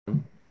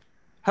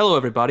Hello,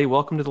 everybody.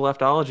 Welcome to the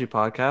Leftology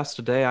podcast.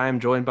 Today, I am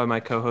joined by my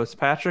co-host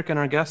Patrick and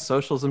our guest,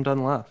 Socialism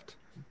Done Left.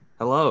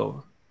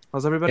 Hello.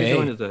 How's everybody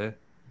doing Hey, today?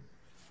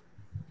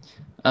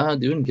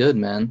 Doing good,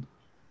 man.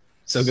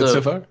 so good so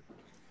So, far?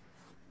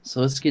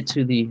 so let's get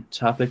to the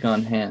topic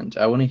on hand.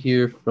 I want to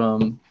hear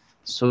from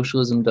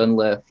Socialism Done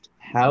Left.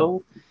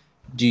 How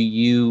do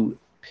you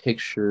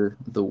picture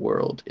the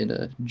world in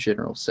a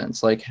general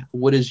sense? Like,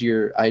 what is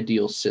your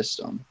ideal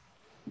system?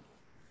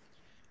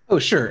 Oh,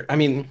 sure.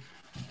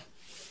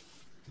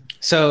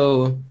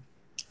 So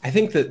I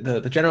think that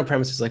the general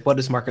premise is like, what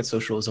does market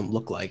socialism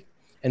look like?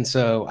 And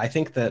so I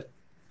think that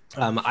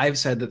I've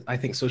said that I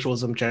think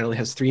socialism generally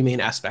has three main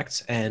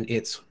aspects, and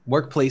it's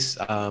workplace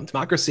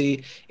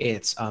democracy,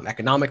 it's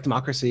economic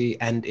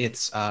democracy, and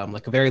it's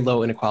like a very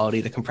low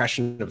inequality, the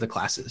compression of the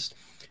classes.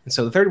 And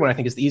so the third one I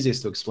think is the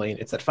easiest to explain.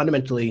 It's that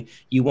fundamentally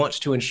you want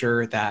to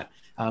ensure that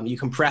you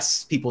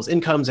compress people's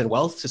incomes and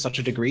wealth to such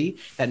a degree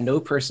that no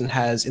person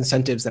has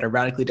incentives that are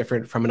radically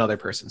different from another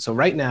person. So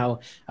right now,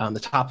 the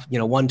top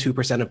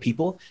 1-2% of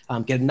people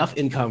get enough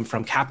income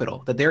from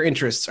capital that their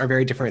interests are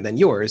very different than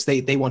yours.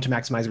 They want to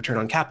maximize return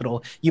on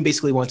capital. You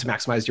basically want to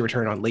maximize your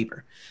return on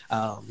labor.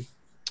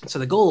 So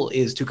the goal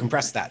is to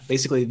compress that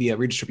basically via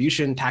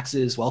redistribution,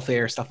 taxes,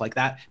 welfare, stuff like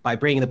that, by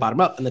bringing the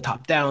bottom up and the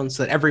top down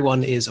so that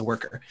everyone is a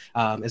worker.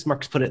 As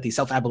Marx put it, the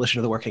self-abolition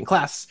of the working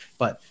class,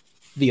 but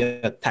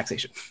via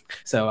taxation.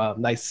 So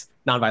nice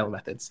nonviolent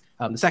methods.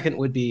 The second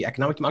would be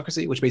economic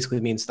democracy, which basically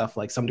means stuff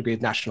like some degree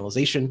of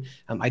nationalization.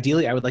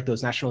 Ideally, I would like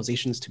those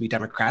nationalizations to be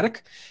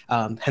democratic,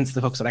 hence the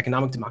focus on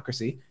economic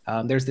democracy.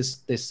 There's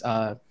this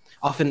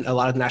often a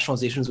lot of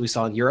nationalizations we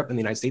saw in Europe and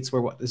the United States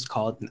were what is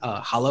called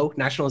hollow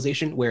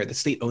nationalization, where the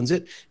state owns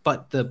it,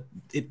 but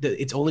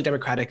it's only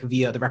democratic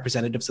via the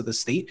representatives of the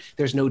state.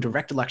 There's no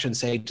direct election,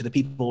 say, to the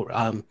people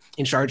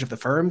in charge of the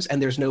firms,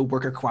 and there's no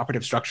worker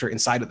cooperative structure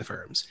inside of the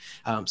firms.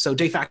 So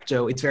de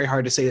facto, it's very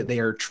hard to say that they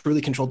are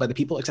truly controlled by the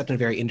people, except in a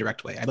very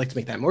indirect way. I'd like to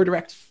make that more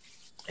direct.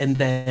 And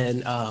then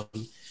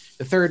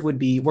the third would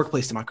be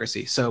workplace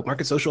democracy. So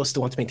market socialists still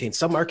want to maintain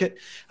some market,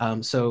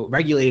 so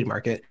regulated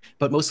market,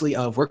 but mostly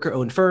of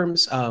worker-owned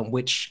firms,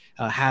 which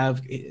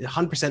have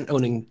 100%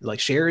 owning like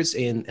shares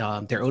in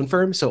their own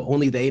firm. So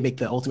only they make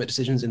the ultimate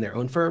decisions in their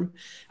own firm.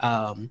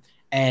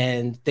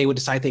 And they would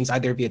decide things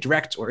either via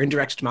direct or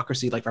indirect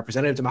democracy, like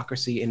representative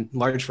democracy in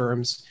large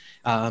firms.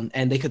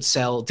 And they could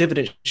sell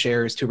dividend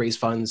shares to raise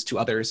funds to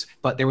others,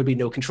 but there would be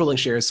no controlling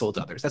shares sold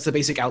to others. That's the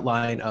basic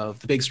outline of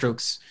the big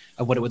strokes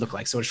of what it would look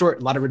like. So in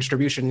short, a lot of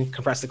redistribution,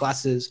 compress the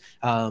classes,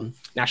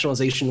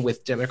 nationalization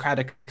with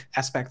democratic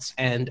aspects,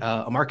 and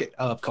a market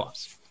of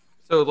co-ops.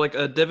 So, like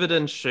a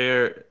dividend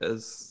share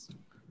is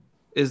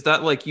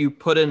that like you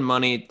put in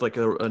money, like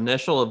an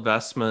initial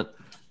investment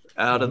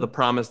out of the Mhm.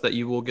 promise that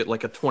you will get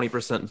like a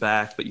 20%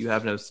 back, but you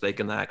have no stake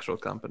in the actual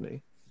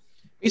company.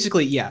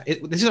 Basically, yeah,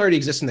 this already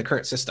exists in the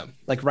current system.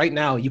 Like right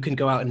now, you can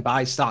go out and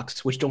buy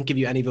stocks which don't give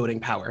you any voting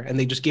power, and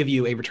they just give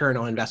you a return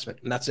on investment,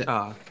 and that's it.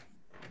 Ah,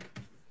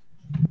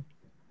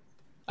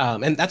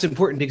 And that's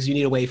important because you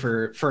need a way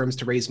for firms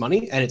to raise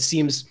money. And it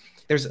seems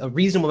there's a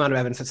reasonable amount of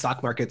evidence that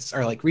stock markets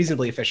are like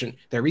reasonably efficient.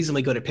 They're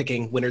reasonably good at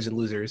picking winners and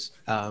losers.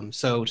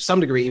 So to some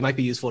degree, it might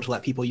be useful to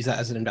let people use that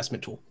as an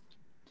investment tool.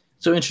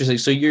 So interesting.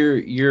 So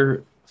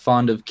you're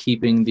fond of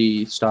keeping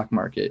the stock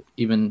market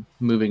even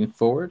moving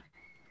forward?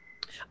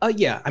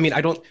 Yeah, I mean,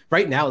 I don't.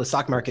 Right now, the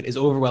stock market is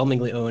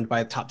overwhelmingly owned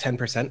by the top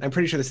 10%. I'm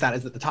pretty sure the stat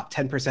is that the top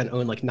 10%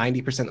 own like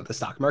 90% of the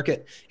stock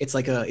market. It's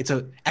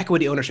a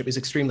equity ownership is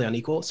extremely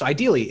unequal. So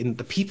ideally, in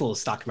the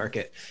people's stock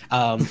market,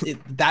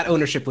 that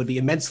ownership would be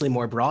immensely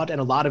more broad, and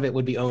a lot of it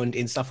would be owned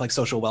in stuff like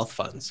social wealth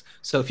funds.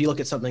 So if you look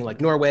at something like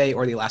Norway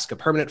or the Alaska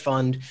Permanent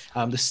Fund,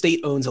 the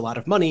state owns a lot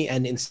of money,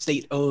 and in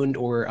state-owned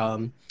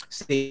or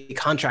state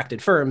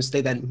contracted firms,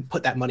 they then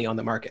put that money on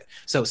the market.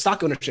 So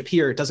stock ownership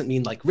here doesn't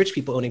mean like rich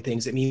people owning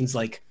things. It means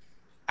like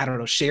I don't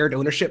know, shared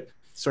ownership,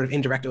 sort of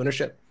indirect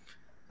ownership.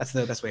 That's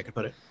the best way I could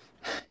put it.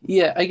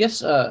 Yeah, I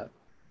guess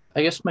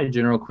my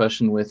general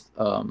question with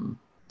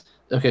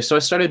okay, so I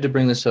started to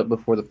bring this up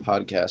before the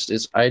podcast.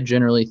 Is I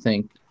generally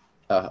think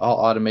all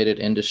automated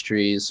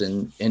industries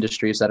and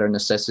industries that are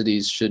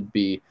necessities should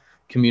be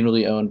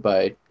communally owned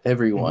by Mm-hmm.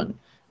 everyone.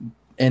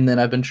 And then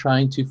I've been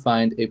trying to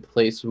find a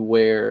place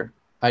where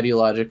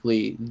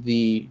ideologically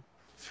the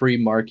free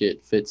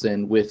market fits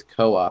in with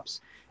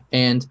co-ops.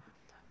 And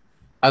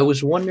I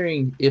was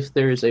wondering if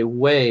there's a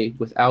way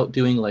without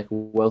doing like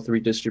wealth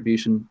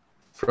redistribution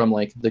from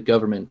like the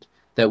government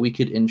that we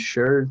could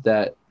ensure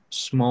that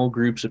small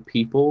groups of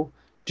people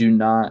do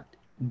not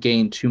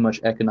gain too much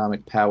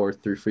economic power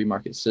through free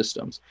market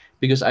systems,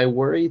 because I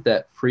worry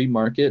that free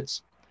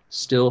markets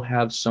still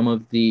have some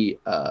of the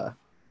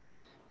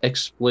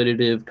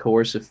exploitative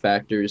coercive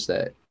factors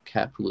that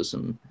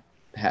capitalism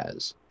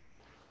has.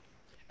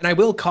 And I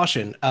will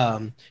caution,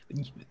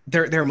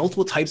 there are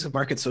multiple types of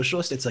market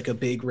socialist. It's like a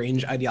big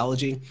range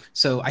ideology.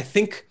 So I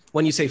think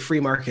when you say free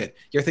market,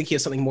 you're thinking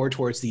of something more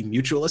towards the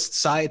mutualist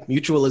side.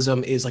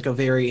 Mutualism is like a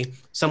very,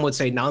 some would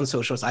say,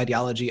 non-socialist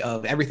ideology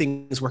of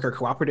everything is worker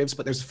cooperatives,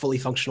 but there's a fully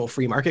functional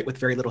free market with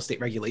very little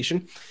state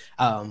regulation.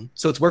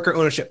 So it's worker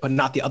ownership, but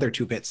not the other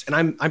two bits. And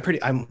I'm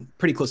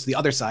pretty close to the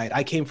other side.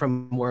 I came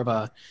from more of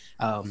a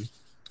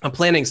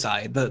planning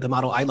side. The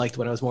model I liked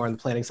when I was more on the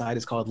planning side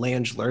is called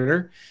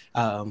Lange-Lerner,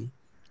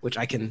 which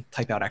I can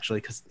type out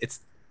actually because it's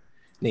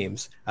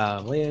names.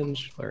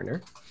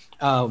 Lange-Lerner,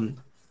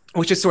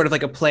 which is sort of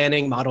like a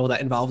planning model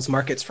that involves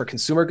markets for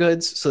consumer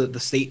goods so that the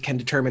state can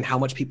determine how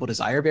much people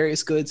desire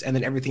various goods, and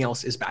then everything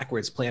else is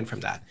backwards planned from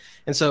that.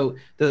 And so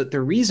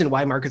the reason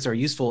why markets are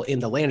useful in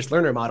the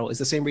Lange-Lerner model is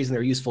the same reason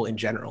they're useful in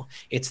general.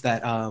 It's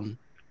that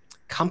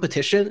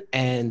competition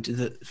and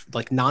the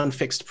like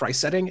non-fixed price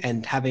setting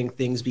and having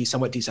things be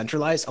somewhat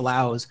decentralized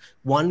allows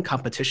one,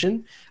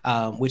 competition,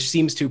 which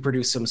seems to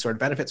produce some sort of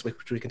benefits,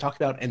 which we can talk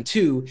about, and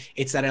two,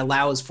 it's that it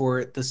allows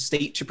for the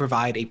state to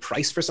provide a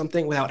price for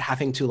something without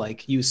having to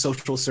like use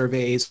social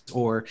surveys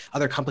or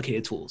other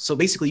complicated tools. So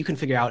basically you can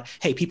figure out,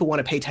 hey, people want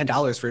to pay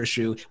 $10 for a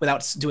shoe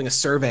without doing a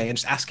survey and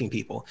just asking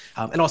people.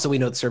 And also we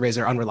know that surveys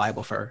are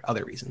unreliable for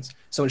other reasons.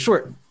 So in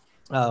short,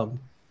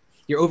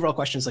 your overall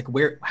question is like,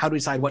 how do we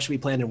decide what should be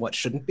planned and what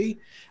shouldn't be?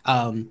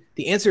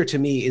 The answer to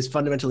me is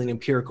fundamentally an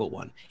empirical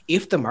one.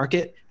 If the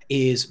market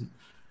is,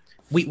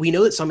 we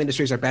know that some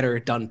industries are better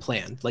done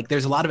planned. Like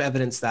there's a lot of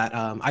evidence that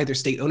either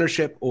state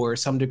ownership or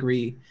some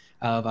degree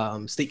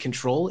of state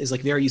control is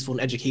like very useful in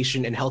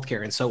education and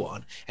healthcare and so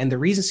on. And the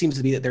reason seems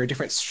to be that there are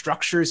different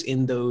structures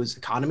in those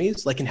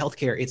economies. Like in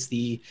healthcare, it's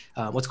the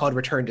what's called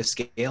return to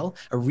scale.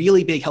 A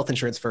really big health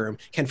insurance firm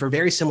can, for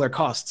very similar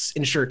costs,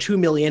 insure 2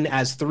 million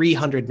as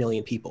 300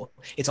 million people.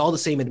 It's all the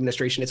same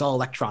administration. It's all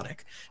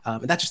electronic.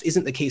 And that just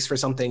isn't the case for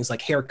some things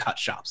like haircut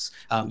shops.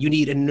 You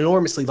need an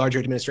enormously larger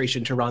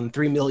administration to run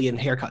 3 million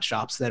haircut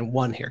shops than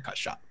one haircut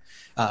shop.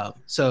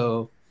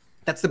 So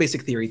that's the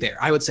basic theory there.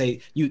 I would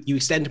say you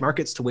extend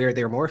markets to where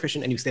they're more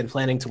efficient and you extend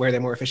planning to where they're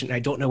more efficient. And I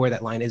don't know where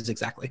that line is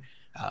exactly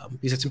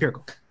because it's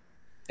empirical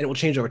and it will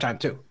change over time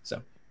too.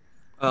 So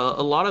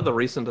a lot of the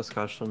recent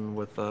discussion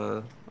with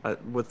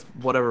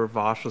whatever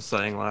Vosh was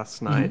saying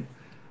last night,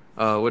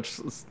 which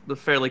is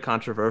fairly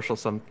controversial,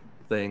 some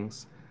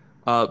things,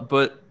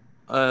 but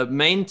a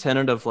main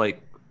tenet of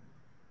like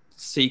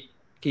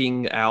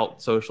seeking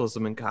out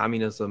socialism and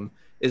communism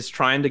is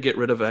trying to get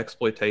rid of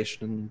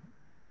exploitation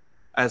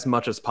as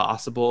much as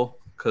possible,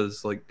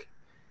 because like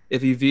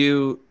if you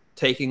view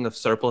taking of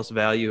surplus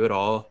value at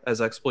all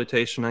as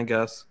exploitation, I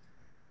guess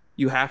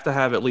you have to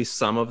have at least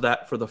some of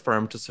that for the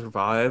firm to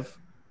survive.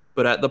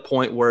 But at the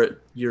point where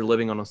you're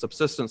living on a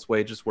subsistence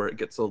wage is where it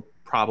gets a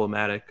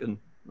problematic, and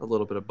a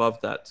little bit above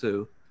that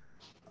too.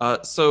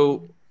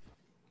 So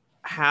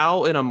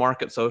how in a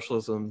market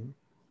socialism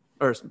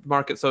or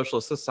market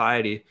socialist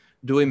society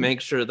do we make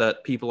sure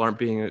that people aren't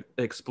being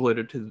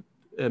exploited to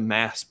a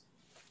mass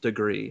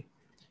degree?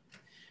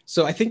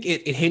 So I think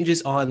it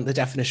hinges on the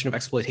definition of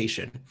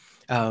exploitation.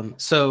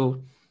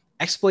 So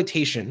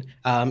exploitation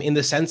in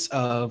the sense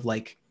of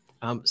like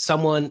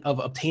someone of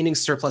obtaining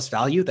surplus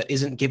value that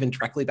isn't given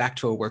directly back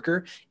to a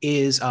worker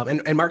is,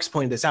 and Marx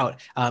pointed this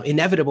out,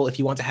 inevitable if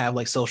you want to have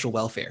like social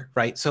welfare,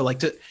 right? So like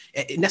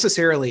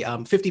necessarily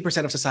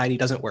 50% of society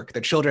doesn't work.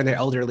 Their children, they're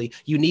elderly.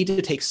 You need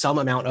to take some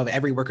amount of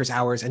every worker's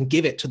hours and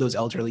give it to those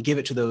elderly, give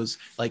it to those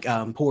like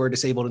poor,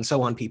 disabled, and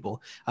so on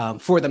people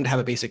for them to have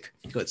a basic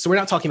good. So we're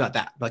not talking about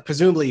that. Like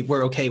presumably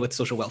we're okay with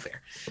social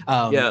welfare.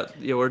 Yeah,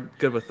 we're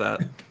good with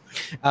that.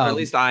 Or at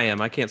least I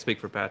am. I can't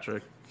speak for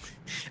Patrick.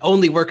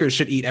 Only workers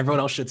should eat. Everyone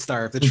else should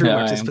starve. The true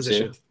Marxist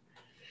position.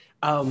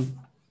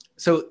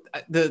 So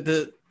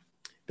the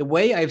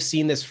way I've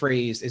seen this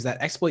phrased is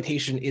that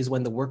exploitation is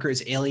when the worker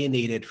is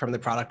alienated from the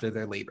product of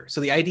their labor.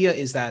 So the idea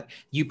is that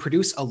you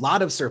produce a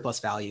lot of surplus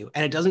value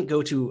and it doesn't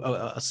go to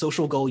a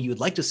social goal you would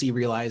like to see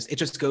realized. It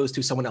just goes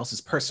to someone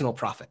else's personal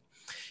profit.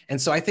 And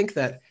so I think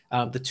that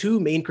the two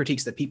main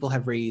critiques that people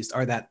have raised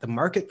are that the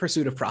market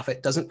pursuit of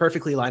profit doesn't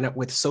perfectly line up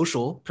with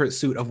social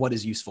pursuit of what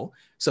is useful.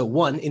 So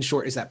one, in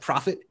short, is that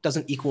profit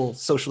doesn't equal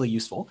socially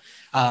useful.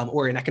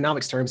 Or in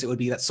economics terms, it would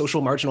be that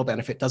social marginal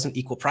benefit doesn't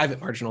equal private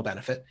marginal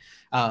benefit.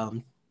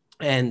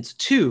 And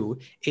two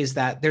is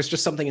that there's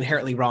just something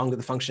inherently wrong with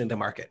the function of the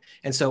market.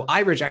 And so I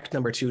reject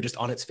number two just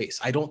on its face.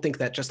 I don't think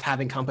that just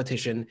having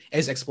competition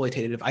is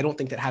exploitative. I don't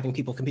think that having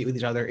people compete with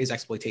each other is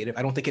exploitative.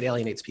 I don't think it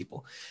alienates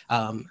people.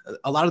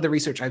 A lot of the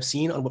research I've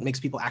seen on what makes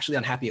people actually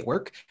unhappy at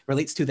work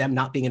relates to them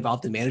not being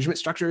involved in management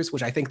structures,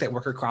 which I think that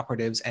worker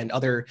cooperatives and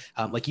other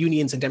like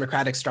unions and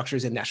democratic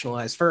structures in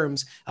nationalized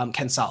firms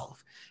can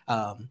solve.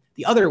 The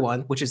The other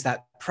one, which is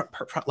that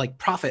like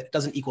profit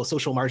doesn't equal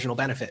social marginal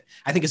benefit,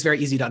 I think is very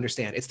easy to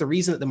understand. It's the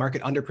reason that the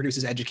market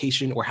underproduces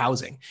education or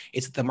housing.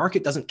 It's the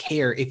market doesn't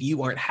care if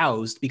you aren't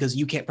housed because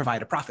you can't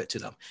provide a profit to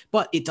them,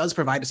 but it does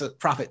provide a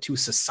profit to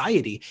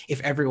society if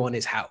everyone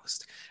is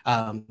housed.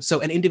 So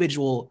an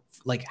individual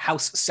like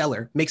house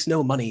seller makes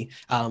no money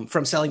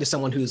from selling to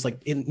someone who's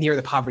like near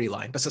the poverty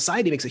line, but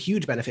society makes a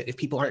huge benefit if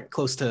people aren't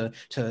close to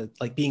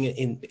like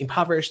being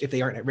impoverished, if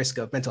they aren't at risk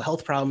of mental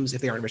health problems,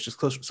 if they aren't at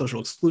risk of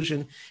social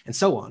exclusion, and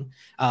so on.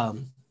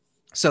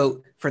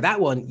 So for that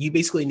one, you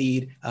basically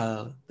need,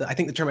 I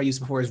think the term I used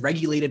before is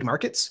regulated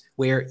markets,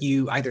 where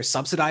you either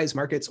subsidize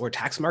markets or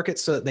tax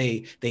markets so that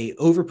they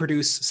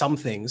overproduce some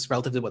things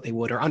relative to what they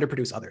would or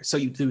underproduce others. So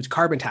you do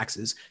carbon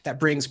taxes that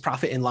brings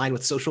profit in line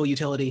with social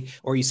utility,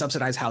 or you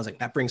subsidize housing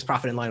that brings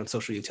profit in line with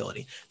social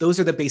utility. Those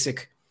are the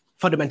basic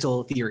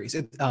fundamental theories.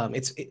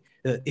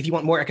 If you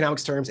want more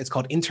economics terms, it's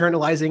called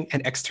internalizing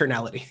and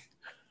externality.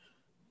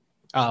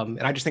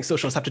 And I just think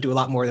socialists have to do a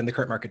lot more than the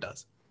current market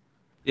does.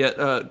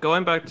 Yeah,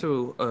 going back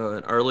to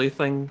an early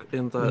thing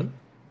in the,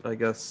 I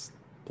guess,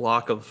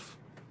 block of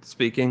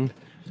speaking,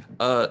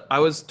 I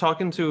was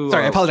talking to...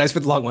 Sorry, I apologize for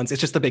the long ones. It's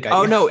just the big idea.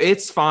 Oh, no,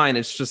 it's fine.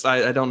 It's just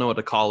I don't know what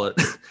to call it.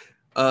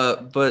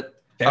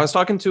 But I was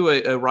talking to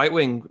a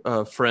right-wing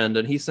friend,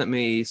 and he sent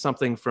me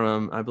something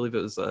from, I believe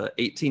it was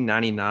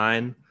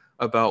 1899,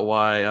 about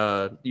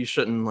why you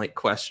shouldn't like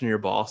question your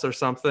boss or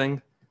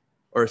something,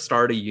 or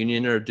start a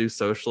union or do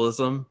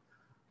socialism.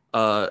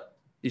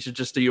 You should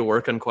just do your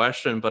work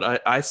unquestioned.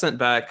 But I sent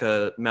back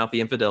Mount the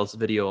Infidel's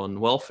video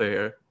on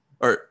welfare,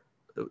 or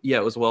yeah,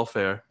 it was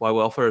welfare. Why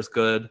welfare is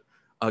good.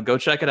 Go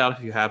check it out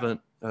if you haven't.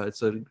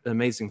 It's an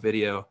amazing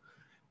video.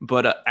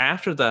 But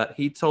after that,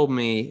 he told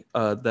me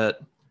that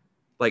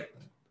like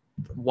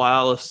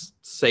while a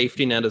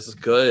safety net is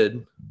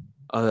good,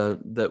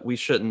 that we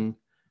shouldn't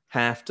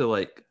have to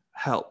like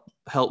help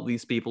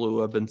these people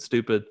who have been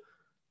stupid,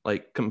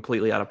 like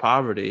completely out of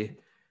poverty.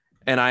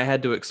 And I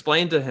had to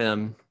explain to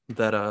him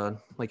that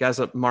like as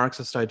a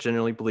Marxist, I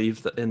generally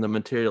believe that in the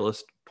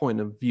materialist point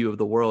of view of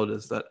the world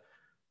is that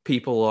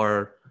people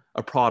are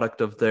a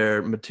product of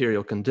their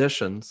material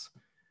conditions,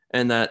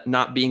 and that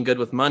not being good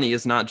with money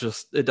is not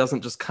just, it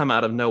doesn't just come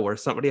out of nowhere.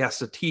 Somebody has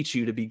to teach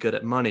you to be good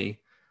at money,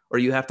 or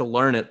you have to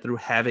learn it through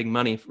having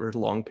money for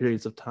long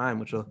periods of time,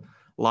 which a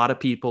lot of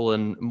people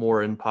in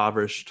more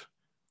impoverished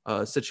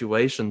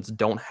situations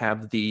don't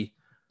have the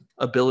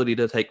ability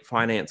to take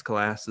finance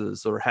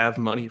classes or have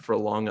money for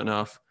long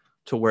enough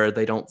to where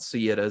they don't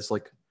see it as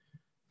like,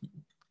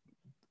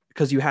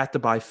 because you have to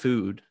buy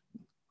food,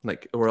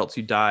 like, or else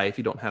you die if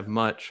you don't have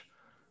much.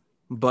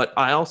 But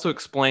I also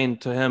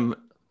explained to him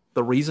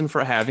the reason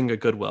for having a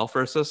good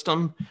welfare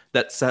system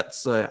that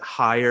sets a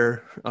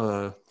higher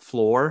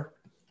floor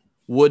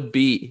would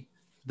be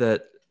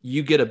that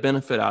you get a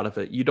benefit out of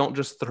it. You don't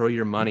just throw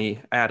your money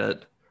at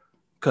it,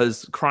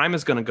 because crime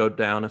is going to go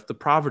down if the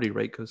poverty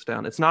rate goes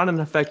down. It's not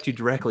an effect you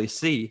directly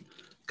see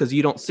because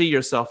you don't see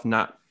yourself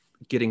not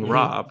getting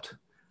robbed,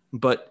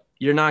 but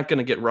you're not going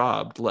to get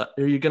robbed, or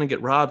you're going to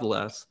get robbed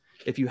less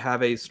if you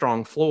have a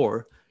strong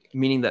floor,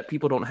 meaning that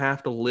people don't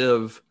have to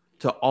live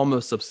to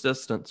almost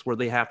subsistence where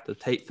they have to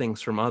take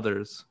things from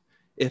others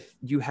if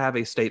you have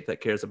a state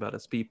that cares about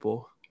its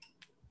people.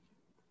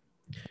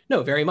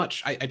 No, very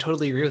much. I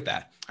totally agree with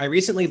that. I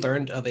recently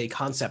learned of a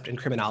concept in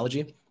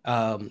criminology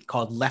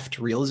called left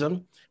realism,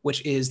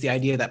 which is the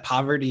idea that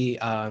poverty,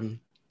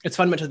 it's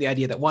fundamentally the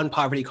idea that one,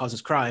 poverty causes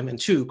crime, and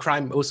two,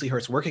 crime mostly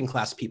hurts working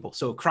class people.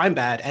 So crime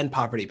bad and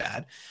poverty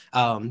bad.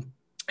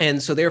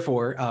 And so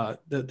therefore,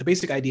 the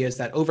basic idea is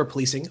that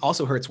over-policing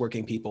also hurts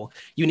working people.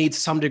 You need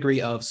some degree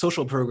of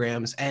social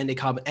programs and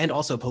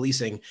also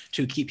policing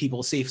to keep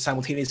people safe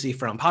simultaneously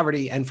from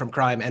poverty and from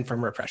crime and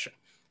from repression.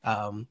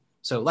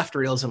 So left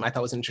realism, I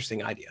thought, was an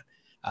interesting idea.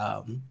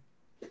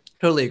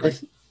 Totally agree.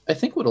 I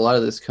think what a lot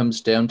of this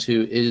comes down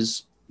to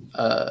is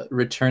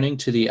returning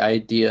to the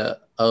idea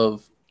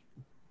of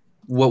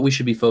what we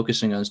should be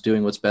focusing on is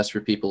doing what's best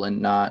for people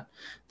and not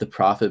the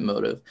profit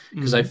motive.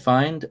 Because I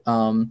find,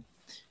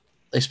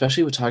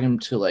 especially with talking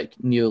to like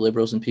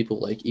neoliberals and people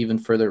like even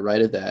further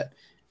right of that,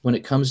 when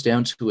it comes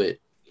down to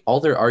it, all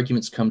their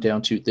arguments come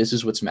down to this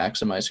is what's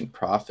maximizing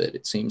profit,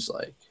 it seems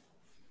like.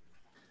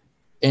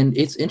 And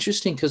it's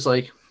interesting because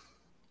like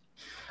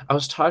I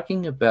was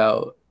talking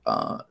about,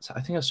 I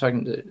think I was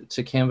talking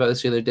to Cam about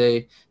this the other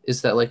day,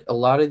 is that like a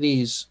lot of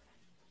these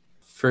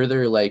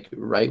further like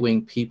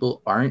right-wing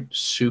people aren't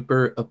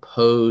super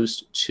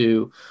opposed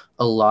to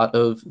a lot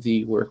of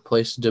the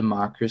workplace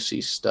democracy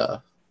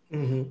stuff.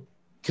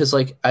 Because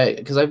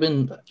I've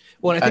been,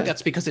 well, and I think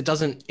that's because it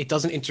doesn't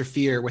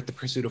interfere with the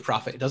pursuit of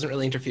profit. It doesn't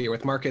really interfere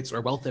with markets or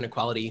wealth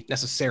inequality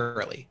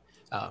necessarily.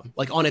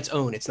 Like on its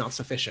own, it's not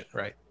sufficient,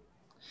 right?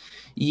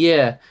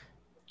 Yeah,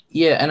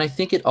 and I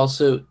think it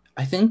also,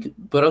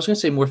 but I was going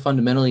to say more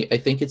fundamentally, I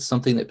think it's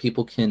something that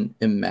people can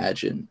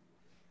imagine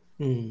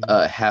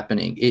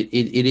happening.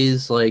 It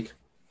is like,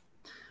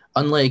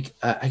 unlike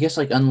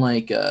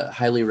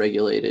highly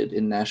regulated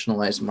and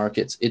nationalized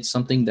markets, it's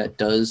something that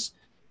does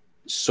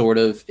sort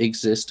of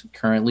exist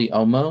currently,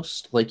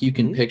 almost like you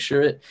can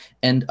picture it.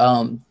 And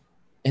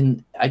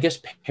I guess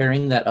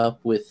pairing that up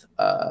with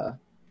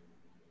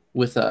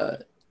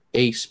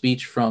a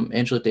speech from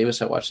Angela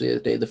Davis I watched the other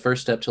day. The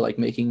first step to like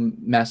making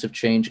massive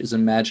change is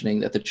imagining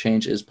that the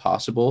change is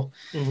possible.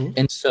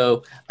 And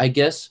so I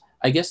guess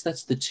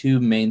that's the two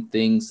main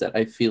things that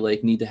I feel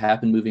like need to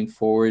happen moving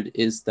forward,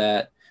 is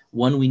that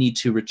one, we need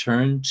to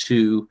return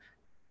to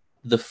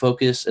the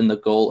focus and the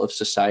goal of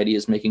society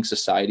is making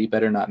society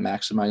better, not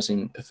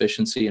maximizing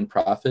efficiency and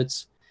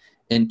profits.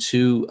 And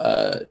two,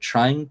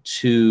 trying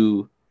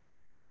to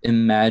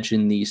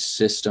imagine these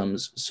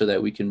systems so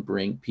that we can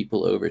bring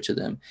people over to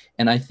them.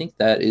 And I think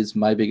that is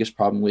my biggest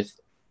problem with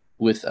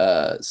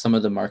some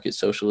of the market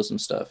socialism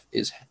stuff,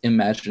 is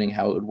imagining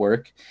how it would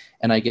work.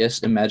 And I guess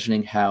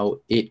imagining how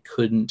it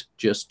couldn't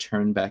just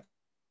turn back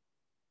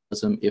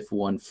if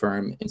one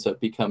firm ends up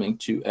becoming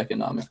too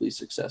economically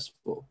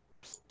successful.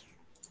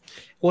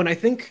 Well, and I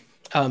think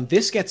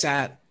this gets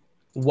at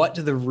what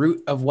the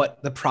root of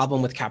what the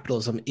problem with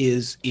capitalism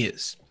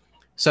is.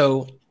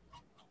 So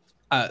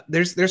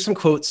there's some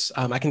quotes,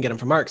 I can get them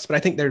from Marx, but I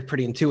think they're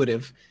pretty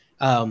intuitive.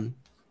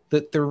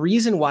 The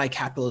reason why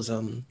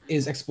capitalism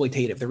is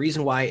exploitative, the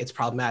reason why it's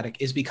problematic,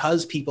 is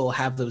because people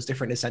have those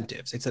different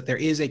incentives. It's that there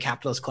is a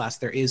capitalist class,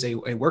 there is a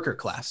worker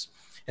class.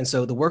 And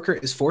so the worker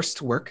is forced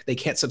to work. They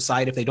can't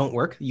subside if they don't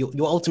work.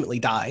 You'll ultimately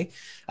die,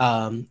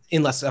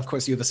 unless, of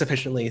course, you have a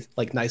sufficiently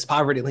like nice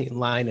poverty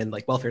line and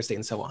like welfare state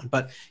and so on.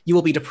 But you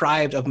will be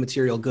deprived of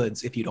material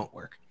goods if you don't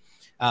work.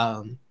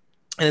 And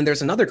then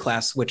there's another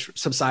class which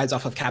subsides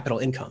off of capital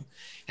income.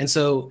 And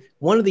so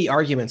one of the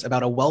arguments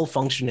about a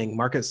well-functioning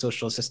market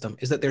social system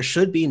is that there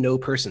should be no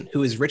person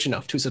who is rich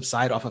enough to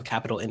subside off of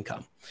capital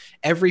income.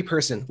 Every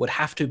person would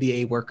have to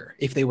be a worker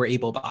if they were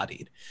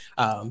able-bodied,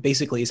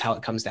 basically is how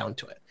it comes down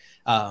to it.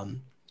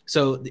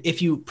 So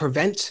if you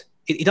prevent,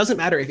 it doesn't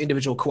matter if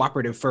individual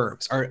cooperative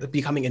firms are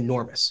becoming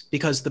enormous,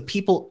 because the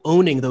people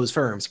owning those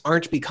firms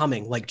aren't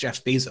becoming like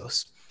Jeff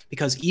Bezos.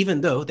 Because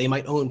even though they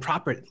might own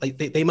property, like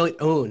they might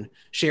own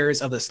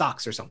shares of the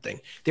stocks or something,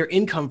 their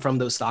income from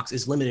those stocks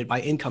is limited by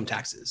income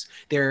taxes.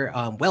 Their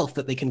wealth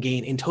that they can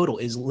gain in total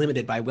is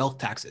limited by wealth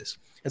taxes.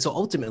 And so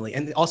ultimately,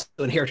 and also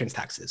inheritance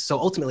taxes. So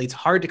ultimately, it's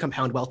hard to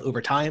compound wealth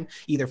over time,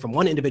 either from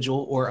one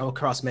individual or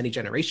across many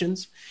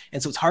generations.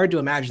 And so it's hard to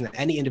imagine that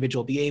any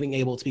individual being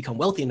able to become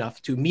wealthy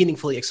enough to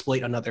meaningfully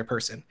exploit another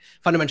person.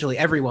 Fundamentally,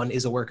 everyone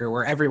is a worker,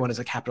 or everyone is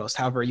a capitalist,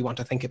 however you want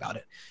to think about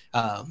it.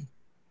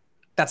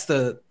 That's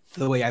the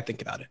way I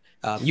think about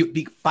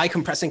it. By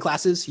compressing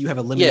classes, you have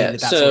eliminated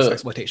that source of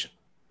exploitation.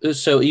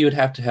 So you would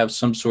have to have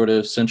some sort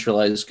of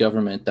centralized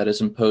government that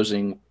is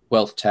imposing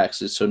wealth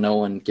taxes so no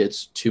one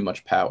gets too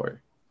much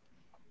power.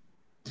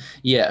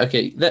 Yeah,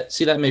 okay.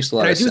 That makes a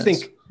lot of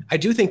sense. I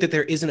do think that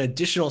there is an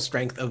additional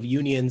strength of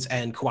unions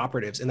and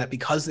cooperatives, and that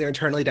because they're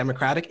internally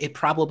democratic, it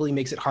probably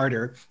makes it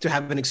harder to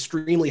have an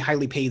extremely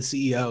highly paid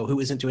CEO who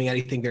isn't doing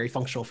anything very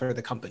functional for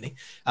the company.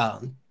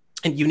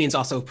 And unions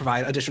also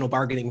provide additional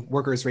bargaining,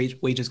 workers'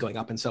 wages going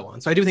up, and so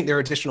on. So I do think there are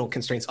additional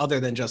constraints other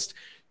than just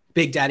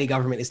big daddy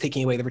government is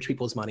taking away the rich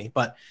people's money.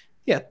 But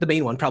yeah, the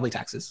main one, probably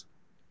taxes.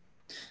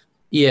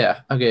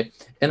 Yeah, okay.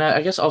 And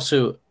I guess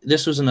also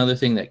this was another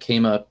thing that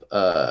came up,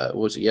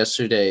 was it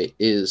yesterday,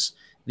 is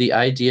the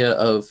idea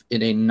of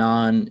in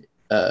a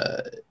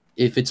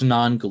if it's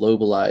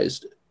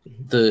non-globalized,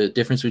 the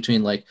difference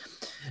between like,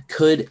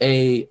 could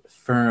a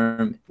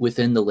firm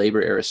within the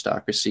labor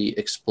aristocracy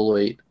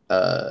exploit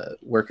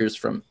workers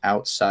from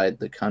outside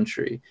the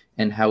country,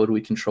 and how would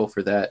we control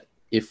for that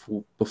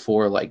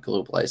before like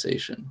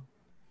globalization?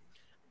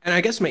 And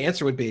I guess my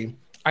answer would be,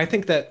 I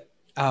think that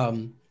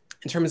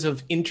in terms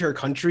of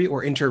inter-country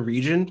or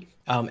inter-region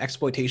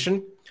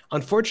exploitation,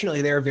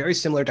 unfortunately, there are very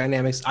similar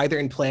dynamics either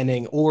in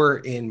planning or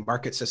in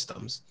market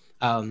systems.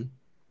 In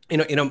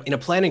a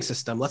planning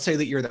system, let's say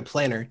that you're the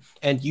planner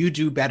and you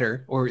do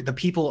better, or the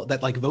people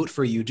that like vote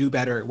for you do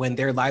better when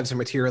their lives are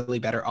materially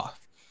better off.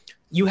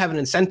 You have an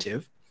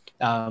incentive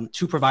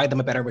to provide them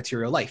a better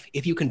material life.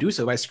 If you can do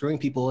so by screwing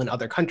people in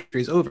other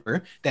countries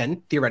over,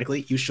 then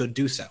theoretically you should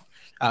do so.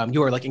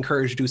 You are like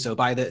encouraged to do so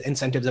by the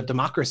incentives of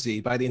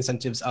democracy, by the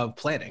incentives of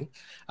planning.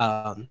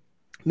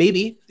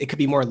 Maybe it could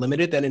be more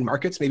limited than in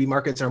markets. Maybe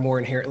markets are more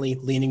inherently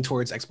leaning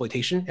towards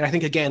exploitation. And I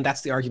think, again, that's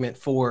the argument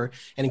for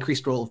an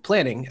increased role of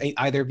planning,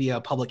 either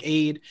via public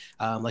aid,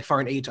 like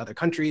foreign aid to other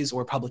countries,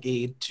 or public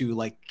aid to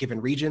like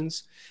given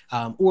regions,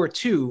 or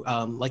to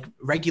like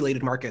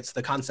regulated markets.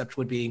 The concept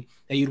would be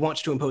that you'd want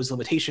to impose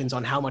limitations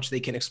on how much they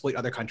can exploit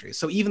other countries.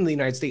 So even in the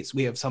United States,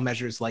 we have some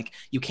measures like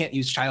you can't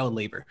use child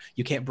labor,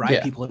 you can't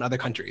bribe people in other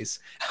countries.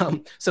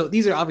 So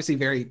these are obviously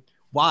very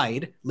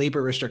wide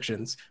labor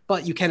restrictions,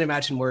 but you can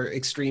imagine more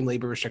extreme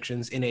labor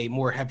restrictions in a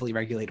more heavily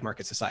regulated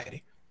market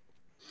society.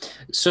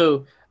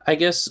 So I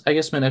guess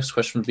my next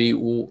question would be,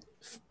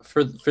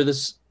 for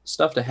this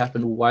stuff to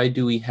happen, why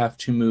do we have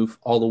to move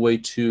all the way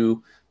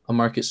to a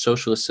market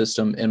socialist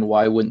system, and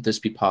why wouldn't this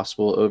be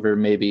possible over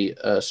maybe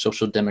a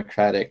social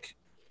democratic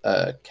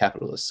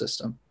capitalist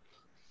system?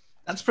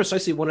 That's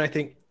precisely one, I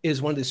think,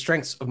 is one of the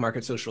strengths of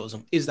market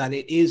socialism, is that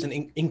it is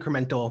an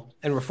incremental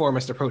and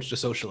reformist approach to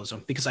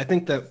socialism. Because I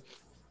think that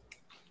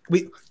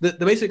the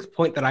basic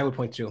point that I would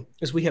point to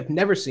is we have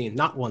never seen,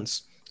 not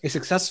once, a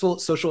successful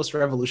socialist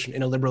revolution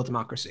in a liberal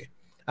democracy.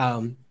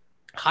 The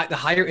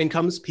higher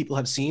incomes people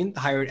have seen,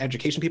 the higher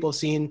education people have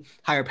seen,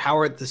 higher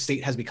power the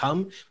state has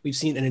become. We've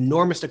seen an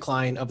enormous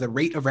decline of the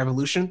rate of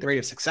revolution, the rate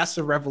of success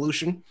of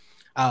revolution.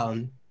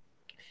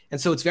 And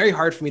so it's very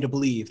hard for me to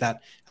believe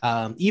that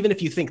even if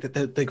you think that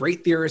the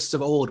great theorists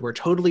of old were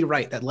totally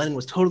right, that Lenin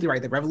was totally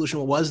right, that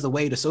revolution was the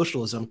way to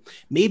socialism,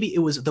 maybe it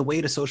was the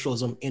way to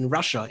socialism in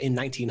Russia in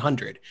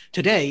 1900.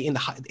 Today, in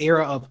the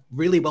era of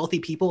really wealthy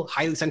people,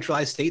 highly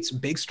centralized states,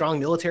 big,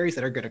 strong militaries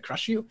that are going to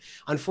crush you,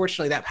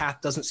 unfortunately, that path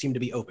doesn't seem to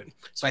be open.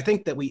 So I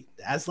think that we,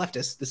 as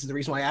leftists, this is the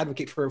reason why I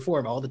advocate for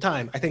reform all the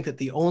time. I think that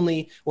the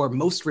only or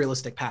most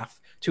realistic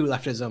path to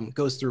leftism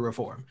goes through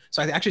reform.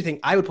 So I actually think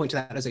I would point to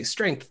that as a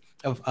strength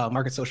of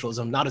market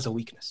socialism, not as a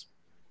weakness.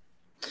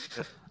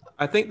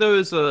 I think there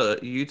was a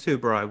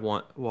YouTuber I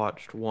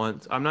watched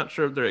once. I'm not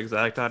sure of their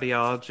exact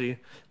ideology,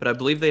 but I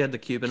believe they had the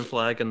Cuban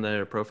flag in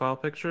their profile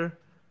picture.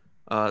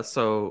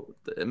 So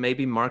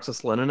maybe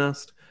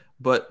Marxist-Leninist,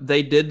 but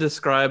they did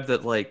describe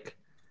that like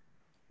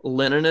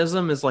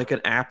Leninism is like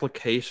an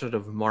application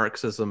of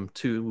Marxism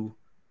to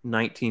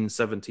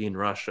 1917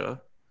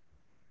 Russia.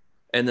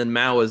 And then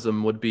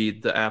Maoism would be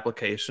the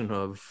application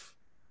of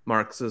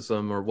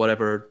Marxism or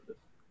whatever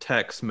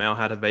text Mao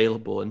had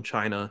available in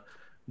China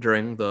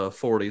during the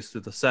 40s through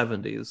the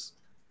 70s.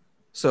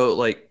 So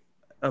like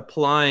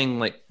applying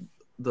like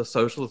the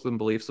socialism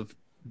beliefs of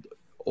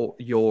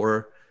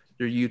your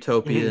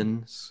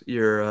utopians,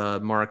 your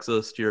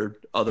Marxist, your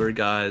other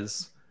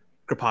guys,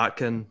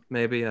 Kropotkin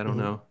maybe, I don't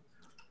know.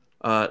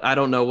 I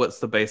don't know what's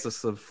the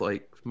basis of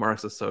like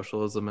Marxist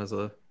socialism as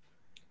a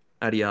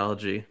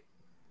ideology.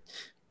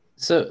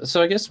 So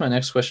I guess my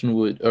next question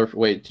would, or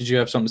wait, did you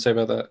have something to say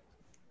about that?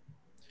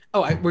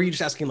 Oh, were you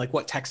just asking like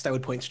what text I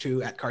would point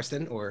to at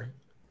Karsten, or?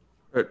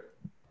 I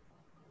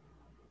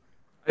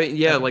mean,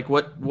 yeah, like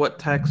what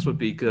text would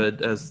be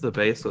good as the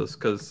basis?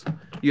 Because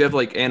you have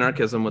like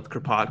anarchism with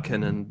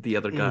Kropotkin and the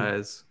other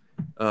guys.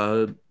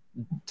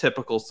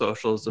 Typical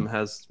socialism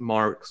has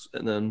Marx,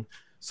 and then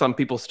some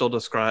people still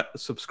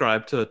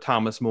subscribe to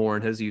Thomas More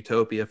and his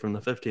Utopia from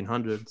the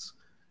 1500s.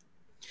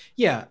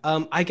 Yeah,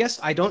 I guess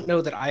I don't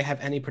know that I have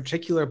any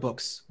particular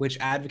books which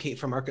advocate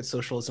for market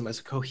socialism as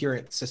a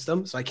coherent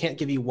system, so I can't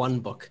give you one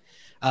book.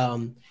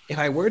 If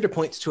I were to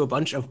point to a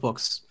bunch of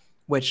books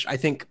which I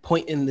think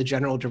point in the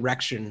general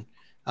direction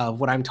of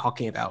what I'm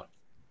talking about,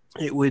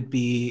 it would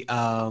be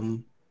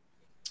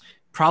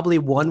probably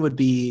one would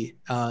be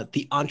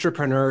The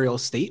Entrepreneurial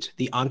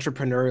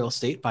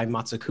State by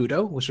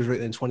Matsukudo, which was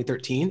written in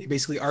 2013. It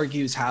basically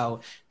argues how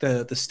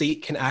the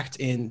state can act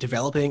in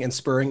developing and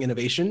spurring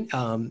innovation,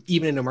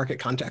 even in a market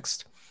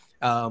context.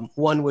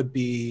 One would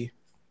be,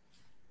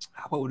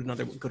 what would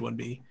another good one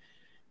be?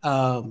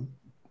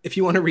 If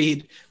you want to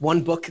read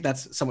one book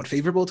that's somewhat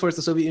favorable towards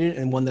the Soviet Union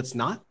and one that's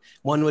not,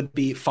 one would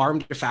be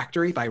Farm to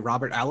Factory by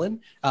Robert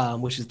Allen,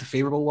 which is the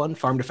favorable one,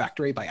 Farm to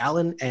Factory by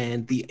Allen.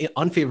 And the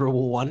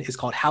unfavorable one is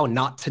called How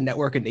Not to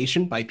Network a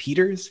Nation by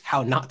Peters,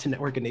 How Not to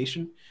Network a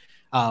Nation.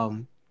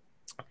 And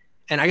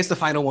I guess the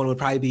final one would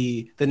probably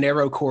be The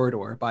Narrow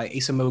Corridor by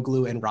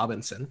Acemoglu and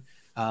Robinson,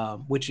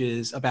 which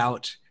is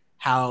about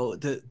how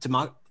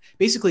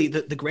basically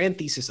the grand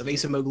thesis of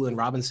Acemoglu and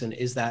Robinson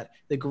is that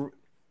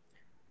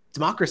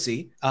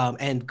democracy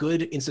and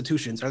good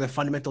institutions are the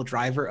fundamental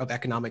driver of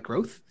economic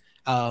growth.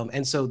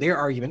 And so their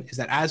argument is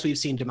that as we've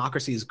seen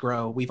democracies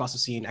grow, we've also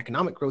seen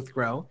economic growth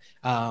grow.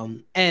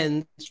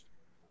 And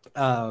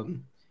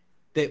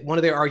that one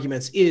of their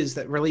arguments is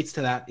that relates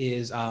to that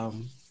is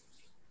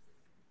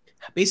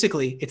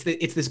basically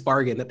it's this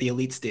bargain that the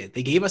elites did.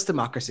 They gave us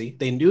democracy.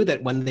 They knew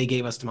that when they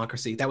gave us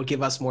democracy, that would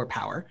give us more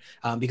power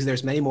because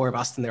there's many more of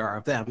us than there are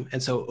of them.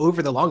 And so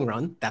over the long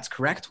run, that's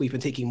correct. We've been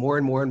taking more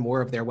and more and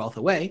more of their wealth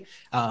away.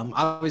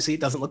 Obviously,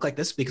 it doesn't look like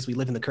this because we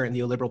live in the current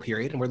neoliberal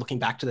period and we're looking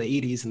back to the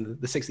 80s and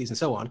the 60s and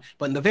so on.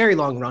 But in the very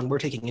long run, we're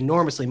taking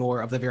enormously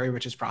more of the very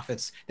richest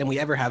profits than we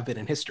ever have been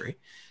in history.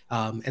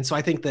 And so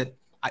I think that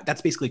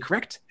that's basically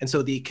correct. And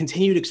so the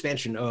continued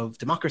expansion of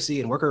democracy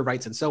and worker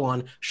rights and so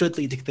on should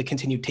lead to the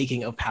continued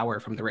taking of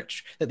power from the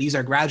rich, that these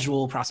are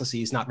gradual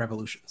processes, not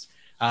revolutions.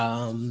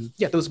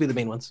 Yeah, those would be the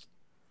main ones.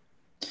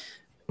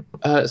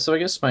 So I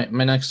guess my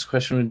next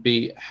question would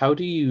be, how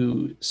do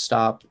you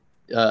stop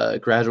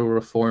gradual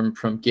reform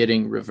from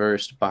getting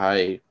reversed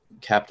by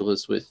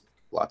capitalists with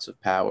lots of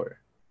power?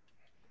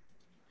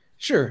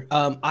 Sure.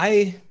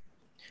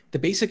 The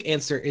basic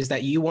answer is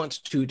that you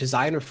want to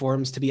design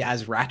reforms to be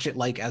as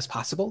ratchet-like as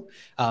possible,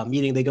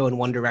 meaning they go in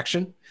one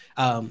direction.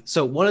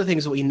 So one of the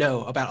things that we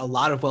know about a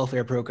lot of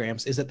welfare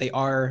programs is that they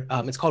are,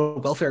 it's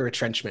called welfare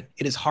retrenchment.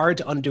 It is hard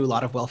to undo a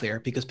lot of welfare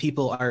because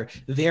people are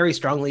very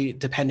strongly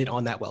dependent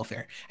on that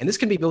welfare. And this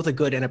can be both a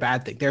good and a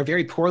bad thing. They're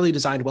very poorly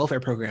designed welfare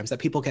programs that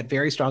people get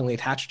very strongly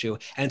attached to,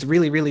 and it's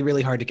really, really,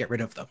 really hard to get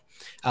rid of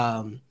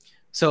them.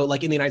 So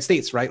like in the United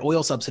States, right,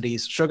 oil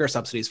subsidies, sugar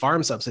subsidies,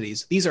 farm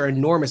subsidies, these are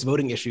enormous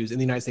voting issues in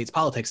the United States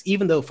politics,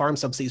 even though farm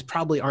subsidies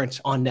probably aren't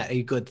on net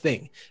a good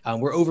thing.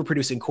 We're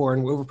overproducing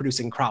corn, we're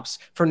overproducing crops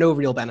for no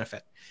real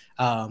benefit.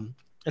 And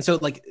so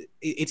like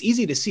it's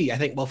easy to see, I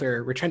think,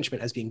 welfare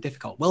retrenchment as being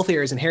difficult.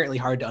 Welfare is inherently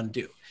hard to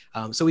undo.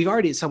 So we've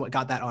already somewhat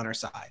got that on our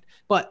side.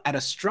 But at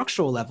a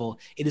structural level,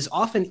 it is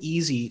often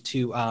easy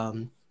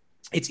to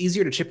it's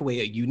easier to chip away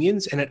at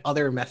unions and at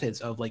other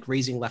methods of like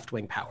raising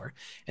left-wing power.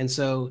 And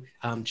so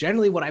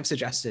generally what I've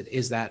suggested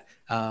is that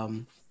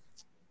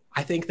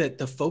I think that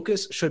the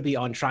focus should be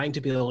on trying to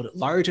build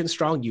large and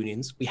strong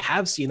unions. We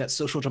have seen that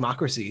social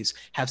democracies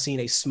have seen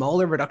a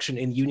smaller reduction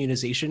in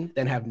unionization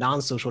than have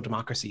non-social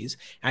democracies.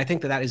 And I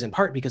think that that is in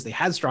part because they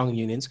had strong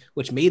unions,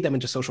 which made them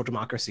into social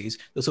democracies.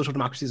 Those social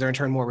democracies are in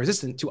turn more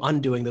resistant to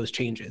undoing those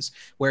changes.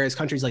 Whereas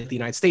countries like the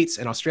United States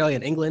and Australia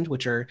and England,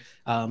 which are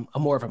a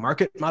more of a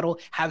market model,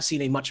 have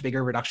seen a much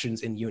bigger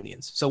reductions in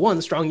unions. So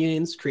one, strong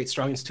unions create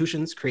strong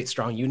institutions, create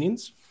strong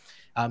unions.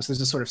 So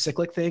there's a sort of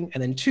cyclic thing.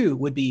 And then two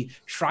would be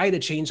try to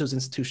change those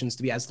institutions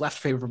to be as left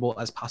favorable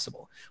as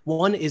possible.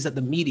 One is that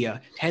the media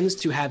tends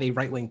to have a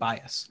right-wing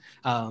bias.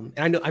 And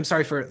I know I'm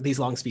sorry for these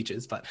long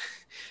speeches, but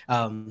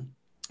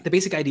the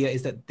basic idea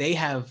is that they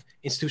have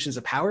institutions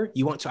of power.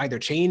 You want to either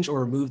change or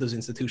remove those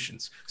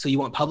institutions. So you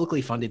want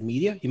publicly funded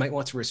media. You might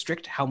want to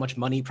restrict how much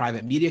money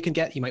private media can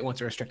get. You might want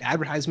to restrict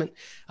advertisement.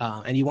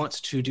 And you want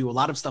to do a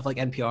lot of stuff like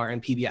NPR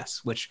and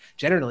PBS, which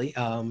generally,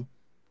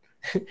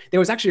 there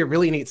was actually a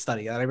really neat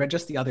study that I read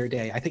just the other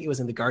day. I think it was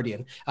in The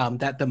Guardian,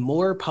 that the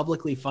more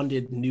publicly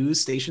funded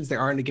news stations there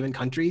are in a given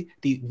country,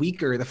 the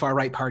weaker the far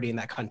right party in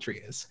that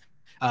country is.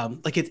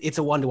 Like it's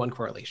a one-to-one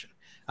correlation.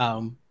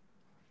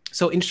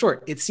 So in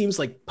short, it seems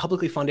like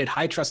publicly funded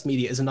high trust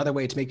media is another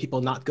way to make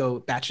people not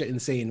go batshit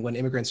insane when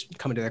immigrants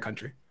come into their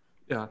country.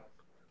 Yeah.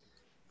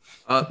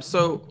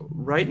 So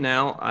right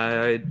now,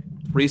 I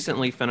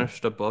recently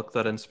finished a book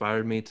that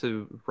inspired me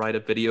to write a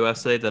video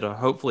essay that I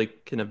hopefully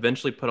can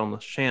eventually put on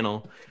this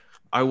channel.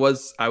 I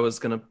was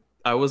gonna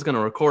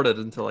record it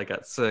until I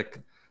got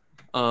sick.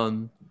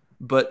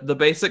 But the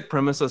basic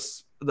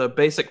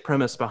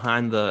premise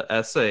behind the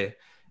essay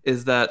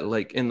is that,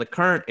 like, in the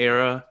current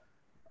era,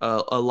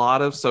 a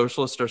lot of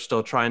socialists are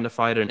still trying to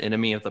fight an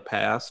enemy of the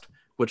past,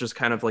 which is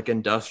kind of like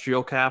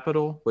industrial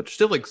capital, which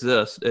still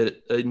exists.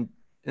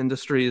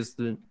 Industry is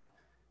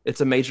it's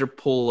a major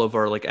pull of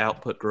our like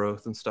output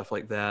growth and stuff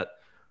like that.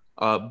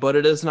 But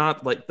it is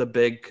not like the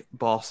big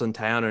boss in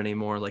town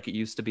anymore like it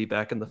used to be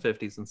back in the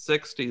 50s and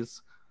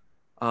 60s.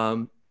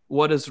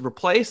 What has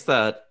replaced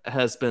that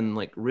has been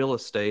like real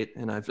estate.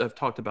 And I've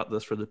talked about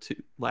this for the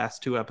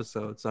last two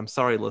episodes. I'm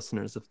sorry,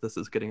 listeners, if this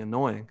is getting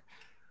annoying.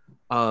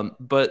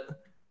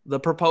 But the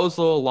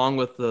proposal, along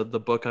with the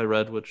book I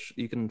read, which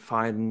you can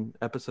find in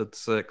episode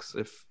 6,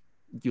 if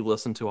you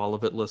listen to all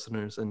of it,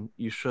 listeners, and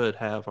you should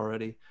have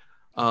already.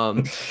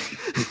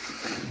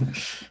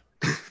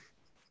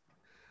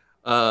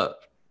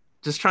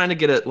 Just trying to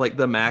get it like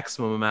the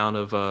maximum amount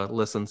of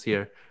listens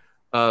here.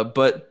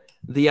 But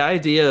the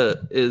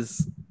idea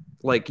is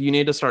like you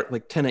need to start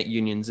like tenant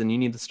unions, and you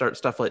need to start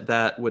stuff like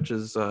that, which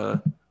is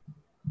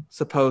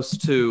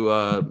supposed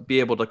to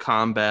be able to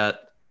combat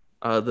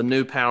the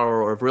new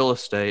power of real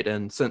estate.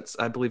 And since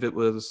I believe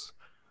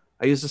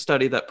I used a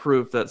study that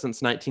proved that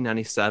since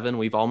 1997,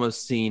 we've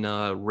almost seen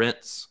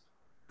rents.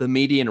 The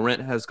median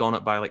rent has gone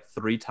up by like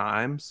 3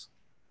 times.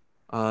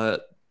 Do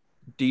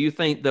you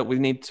think that we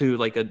need to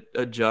like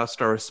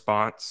adjust our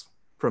response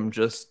from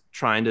just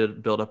trying to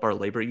build up our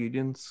labor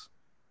unions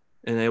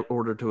in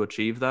order to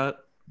achieve that?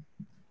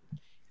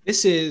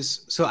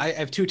 So I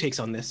have 2 takes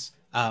on this.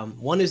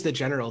 One is the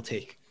general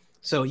take.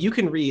 So you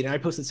can read, and I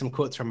posted some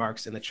quotes from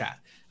Marx in the chat.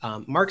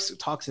 Marx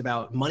talks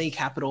about money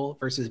capital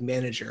versus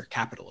manager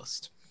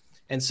capitalist.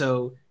 And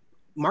so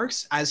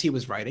Marx, as he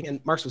was writing, and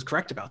Marx was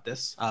correct about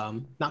this,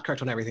 not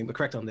correct on everything, but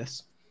correct on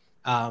this,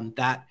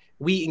 that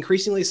we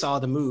increasingly saw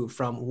the move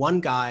from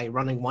one guy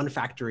running one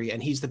factory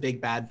and he's the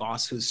big bad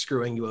boss who's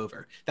screwing you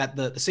over. That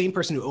the same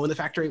person who owned the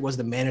factory was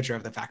the manager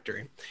of the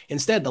factory.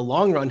 Instead, the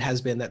long run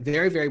has been that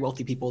very, very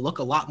wealthy people look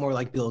a lot more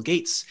like Bill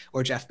Gates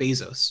or Jeff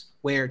Bezos,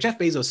 where Jeff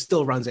Bezos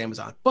still runs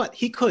Amazon, but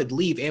he could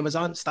leave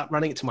Amazon, stop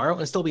running it tomorrow,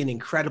 and still be an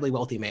incredibly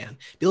wealthy man.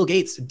 Bill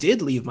Gates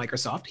did leave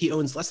Microsoft. He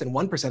owns less than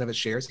 1% of its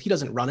shares. He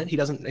doesn't run it. He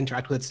doesn't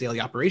interact with its daily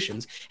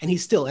operations, and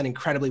he's still an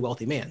incredibly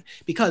wealthy man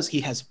because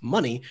he has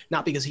money,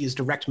 not because he has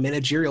direct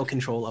managerial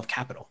control of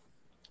capital.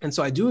 And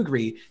so I do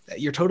agree that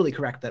you're totally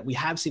correct that we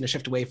have seen a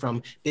shift away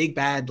from big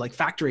bad like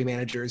factory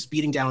managers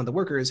beating down on the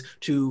workers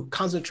to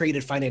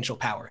concentrated financial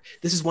power.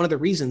 This is one of the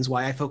reasons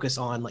why I focus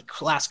on like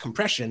class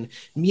compression,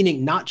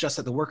 meaning not just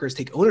that the workers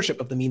take ownership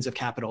of the means of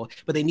capital,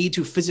 but they need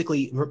to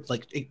physically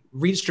like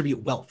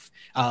redistribute wealth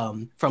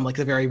from like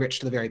the very rich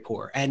to the very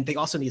poor. And they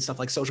also need stuff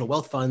like social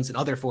wealth funds and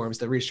other forms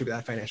that redistribute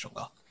that financial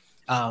wealth.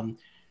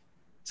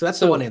 So that's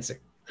the one answer.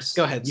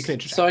 Go ahead, you can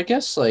interject. So I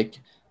guess like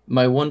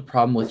my one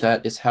problem with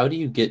that is how do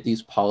you get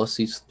these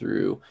policies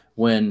through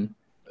when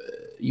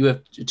you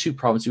have 2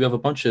 problems? You have a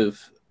bunch of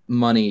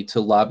money to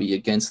lobby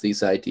against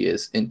these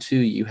ideas, and 2,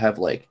 you have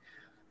like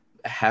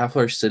half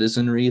our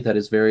citizenry that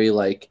is very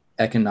like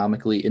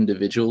economically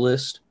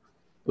individualist,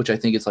 which I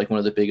think is like one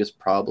of the biggest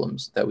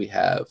problems that we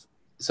have.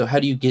 So how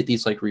do you get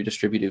these like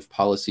redistributive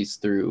policies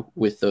through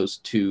with those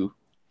two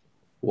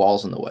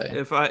walls in the way?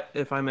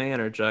 If I may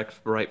interject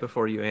right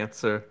before you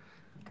answer,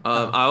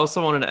 I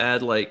also wanted to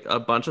add like a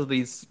bunch of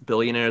these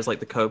billionaires, like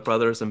the Koch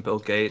brothers and Bill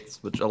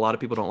Gates, which a lot of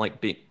people don't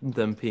like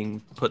them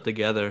being put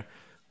together,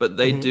 but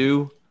they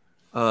do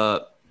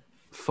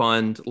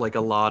fund like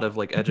a lot of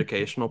like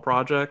educational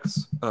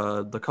projects.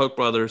 The Koch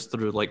brothers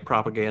through like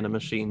propaganda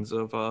machines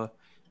of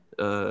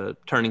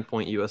Turning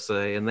Point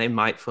USA, and they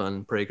might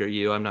fund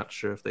PragerU. I'm not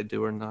sure if they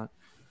do or not.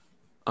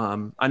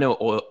 I know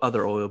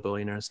other oil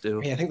billionaires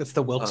do. Yeah, I think that's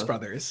the Wilkes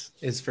brothers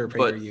is for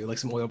PragerU, like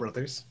some oil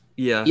brothers.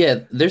 Yeah,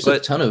 there's a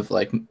ton of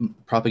like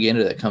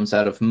propaganda that comes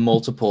out of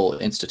multiple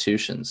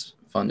institutions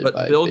funded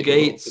by Bill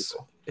Gates.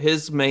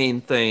 His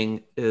main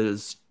thing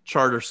is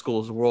charter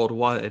schools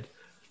worldwide,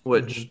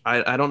 which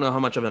I don't know how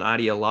much of an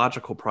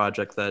ideological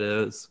project that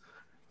is,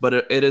 but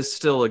it is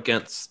still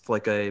against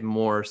like a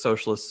more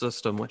socialist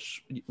system,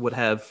 which would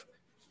have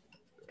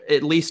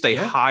at least a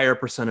higher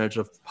percentage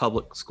of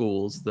public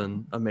schools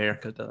than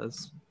America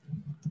does.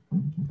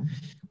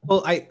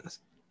 Well, I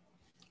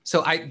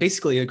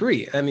basically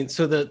agree. I mean,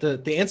 so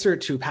the answer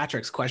to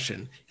Patrick's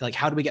question, like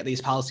how do we get these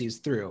policies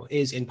through,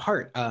 is in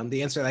part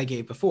the answer that I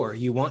gave before.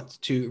 You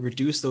want to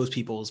reduce those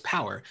people's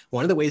power.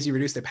 One of the ways you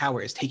reduce their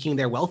power is taking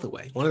their wealth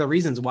away. One of the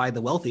reasons why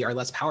the wealthy are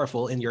less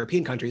powerful in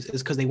European countries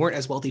is because they weren't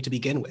as wealthy to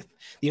begin with.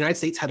 The United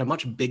States had a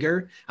much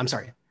bigger,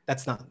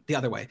 that's not the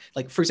other way.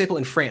 Like, for example,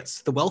 in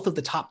France, the wealth of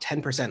the top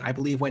 10%, I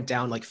believe, went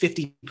down like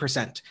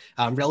 50%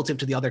 relative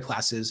to the other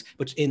classes,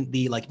 which in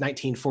the like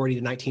 1940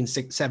 to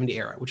 1970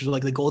 era, which was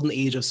like the golden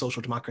age of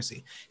social democracy.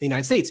 In the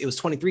United States, it was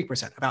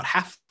 23%, about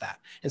half that.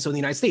 And so in the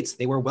United States,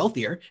 they were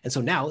wealthier. And so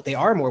now they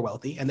are more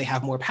wealthy and they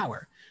have more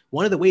power.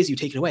 One of the ways you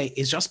take it away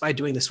is just by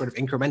doing this sort of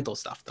incremental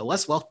stuff. The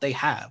less wealth they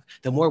have,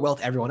 the more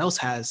wealth everyone else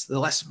has, the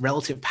less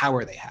relative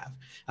power they have.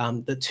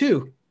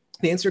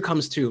 The answer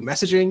comes to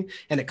messaging,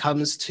 and it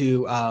comes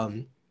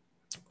to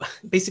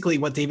basically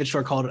what David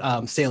Shor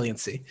called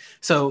saliency.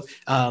 So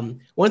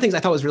one of the things I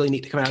thought was really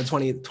neat to come out of the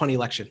 2020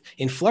 election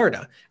in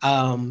Florida,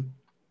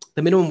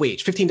 the minimum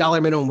wage,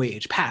 $15 minimum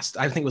wage passed,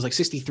 I think it was like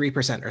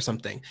 63% or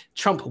something.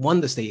 Trump won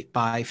the state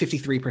by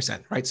 53%,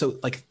 right? So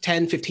like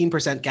 10,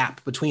 15%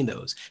 gap between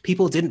those.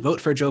 People didn't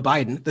vote for Joe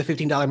Biden, the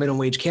 $15 minimum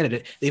wage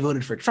candidate. They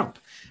voted for Trump.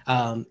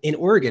 In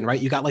Oregon, right,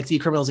 you got like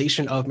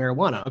decriminalization of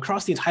marijuana.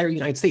 Across the entire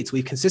United States,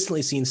 we've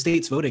consistently seen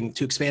states voting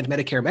to expand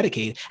Medicare,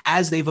 Medicaid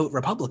as they vote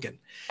Republican.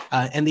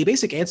 And the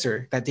basic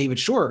answer that David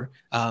Shor,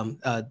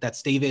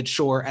 that's David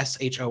Shor,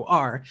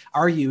 SHOR,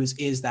 argues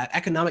is that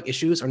economic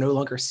issues are no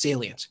longer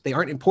salient. They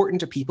aren't important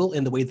to people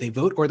in the way they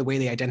vote or the way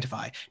they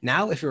identify.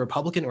 Now, if you're a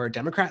Republican or a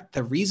Democrat,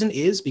 the reason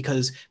is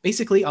because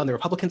basically on the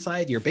Republican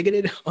side, you're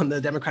bigoted. On the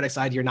Democratic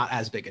side, you're not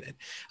as bigoted.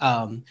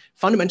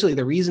 Fundamentally,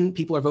 the reason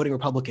people are voting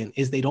Republican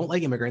is they don't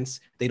like immigrants.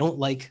 They don't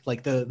like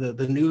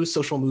the new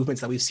social movements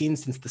that we've seen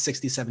since the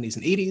 60s, 70s,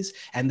 and 80s.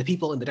 And the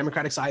people in the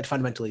Democratic side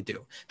fundamentally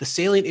do. The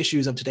salient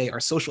issues of today are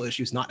social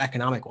issues, not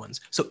economic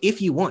ones. So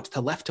if you want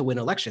the left to win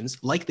elections,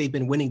 like they've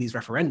been winning these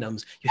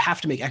referendums, you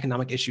have to make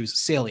economic issues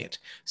salient.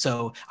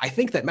 So I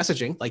think that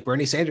messaging, like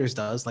Bernie Sanders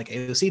does, like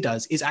AOC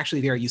does, is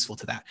actually very useful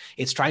to that.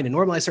 It's trying to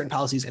normalize certain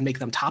policies and make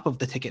them top of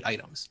the ticket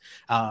items.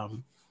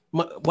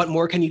 What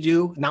more can you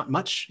do? Not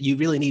much. You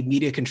really need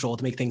media control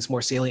to make things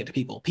more salient to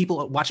people.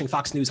 People watching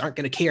Fox News aren't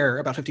going to care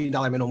about $15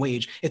 minimum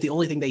wage if the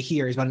only thing they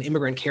hear is about an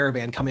immigrant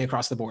caravan coming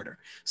across the border.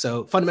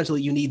 So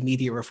fundamentally, you need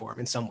media reform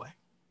in some way.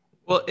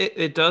 Well,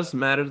 it does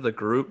matter to the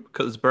group,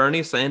 because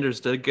Bernie Sanders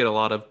did get a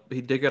lot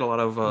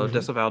of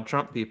disavowed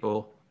Trump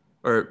people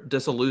or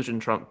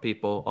disillusioned Trump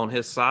people on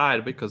his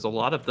side, because a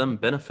lot of them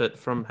benefit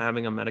from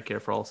having a Medicare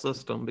for all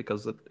system,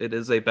 because it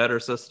is a better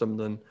system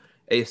than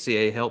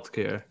ACA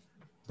healthcare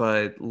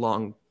by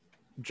long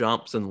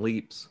jumps and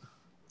leaps.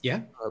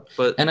 Yeah.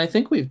 And I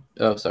think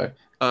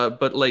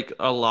but like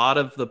a lot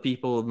of the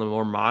people in the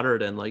more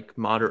moderate and like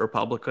moderate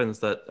Republicans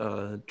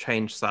that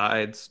change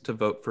sides to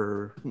vote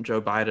for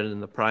Joe Biden in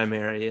the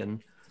primary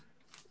and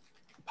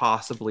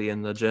possibly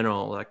in the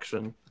general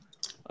election,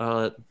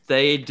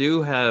 they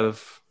do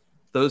have,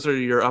 those are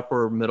your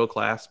upper middle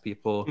class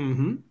people,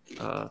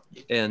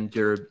 and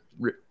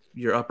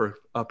your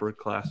upper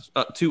class,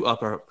 two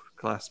upper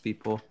class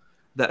people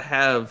that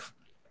have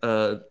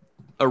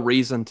a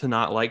reason to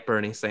not like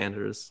Bernie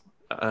Sanders,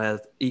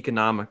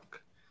 economic.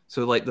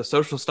 So like the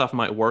social stuff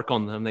might work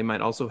on them. They might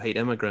also hate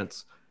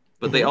immigrants,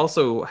 but they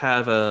also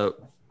have a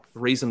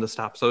reason to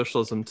stop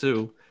socialism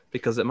too,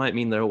 because it might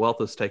mean their wealth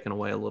is taken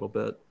away a little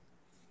bit.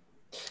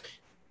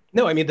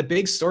 No, I mean, the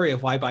big story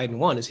of why Biden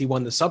won is he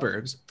won the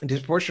suburbs, and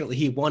disproportionately,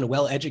 he won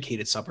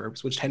well-educated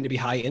suburbs, which tend to be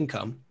high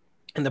income.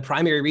 And the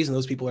primary reason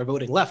those people are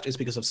voting left is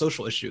because of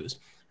social issues.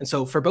 And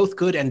so for both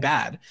good and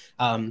bad,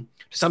 to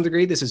some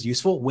degree, this is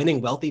useful. Winning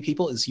wealthy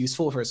people is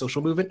useful for a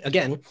social movement.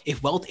 Again,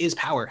 if wealth is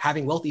power,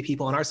 having wealthy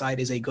people on our side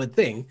is a good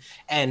thing.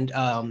 And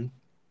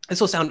this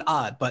will sound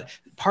odd, but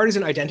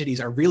partisan identities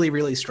are really,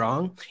 really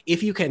strong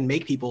if you can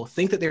make people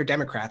think that they're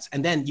Democrats,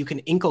 and then you can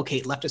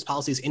inculcate leftist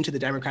policies into the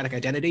Democratic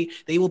identity.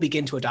 They will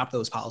begin to adopt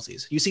those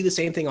policies. You see the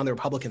same thing on the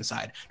Republican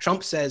side.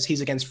 Trump says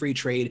he's against free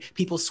trade.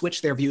 People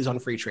switch their views on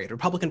free trade. The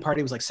Republican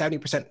Party was like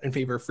 70% in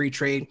favor of free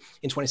trade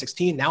in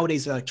 2016.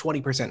 Nowadays, they're like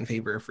 20% in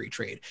favor of free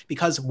trade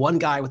because one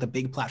guy with a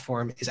big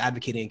platform is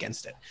advocating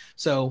against it.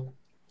 So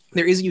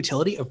there is a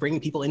utility of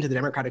bringing people into the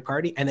Democratic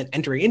Party and then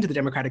entering into the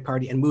Democratic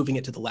Party and moving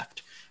it to the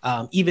left.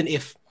 Even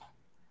if,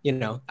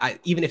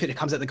 even if it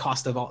comes at the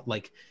cost of all,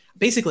 like,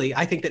 basically,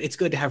 I think that it's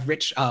good to have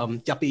rich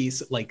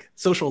yuppies, like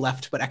social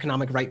left, but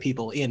economic right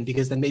people in,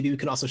 because then maybe we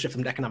can also shift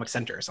them to economic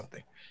center or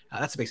something.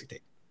 That's the basic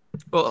take.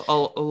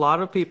 Well, a lot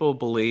of people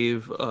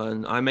believe,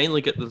 and I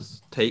mainly get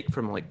this take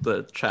from like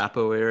the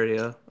Chapo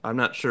area. I'm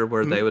not sure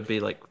where they would be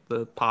like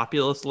the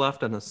populist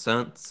left in a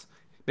sense.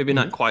 Maybe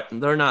not quite.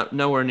 They're not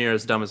nowhere near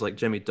as dumb as like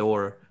Jimmy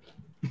Dore.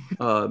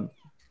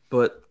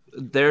 But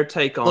their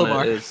take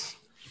on it is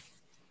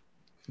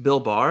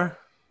Bill Barr.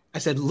 I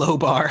said low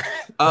bar.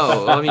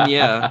 Oh, I mean,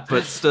 yeah,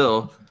 but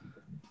still,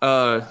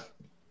 their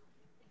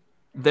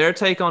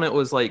take on it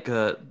was like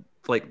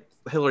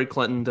Hillary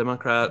Clinton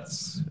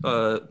Democrats,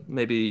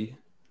 maybe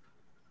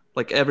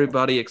like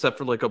everybody except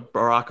for like a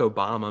Barack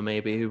Obama,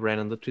 maybe, who ran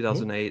in the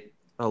 2008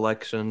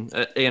 election,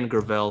 and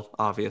Gravel,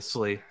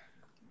 obviously.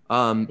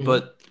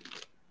 But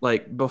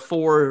like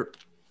before,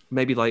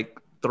 maybe like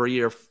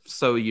 3 or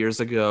so years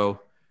ago,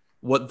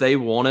 what they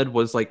wanted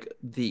was like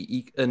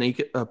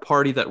a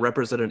party that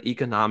represented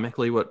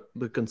economically what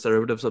the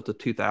conservatives of the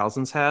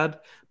 2000s had,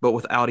 but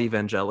without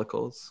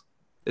evangelicals,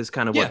 is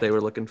kind of what they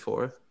were looking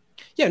for.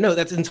 Yeah, no,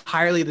 that's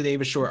entirely the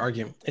David Shor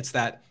argument. It's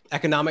that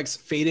economics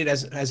faded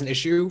as an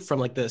issue from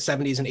like the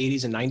 70s and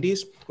 80s and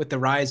 90s with the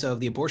rise of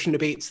the abortion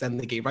debates, then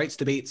the gay rights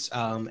debates,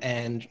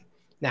 and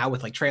now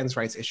with like trans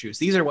rights issues.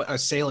 These are what are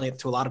salient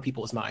to a lot of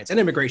people's minds. And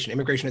immigration.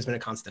 Immigration has been a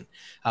constant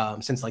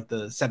since like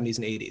the 70s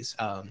and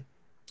 80s.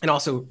 And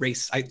also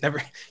race.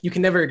 You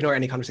can never ignore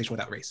any conversation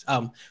without race.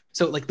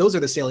 So like those are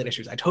the salient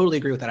issues. I totally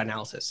agree with that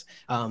analysis.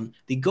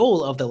 The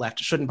goal of the left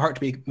should in part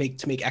to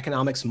make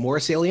economics more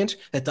salient.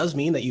 That does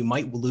mean that you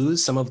might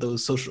lose some of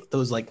those social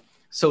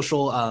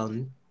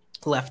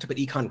left but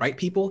econ right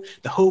people.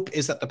 The hope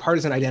is that the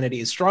partisan identity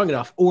is strong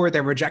enough, or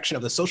their rejection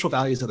of the social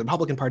values of the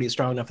Republican Party is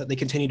strong enough that they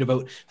continue to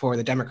vote for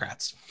the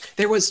Democrats.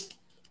 There was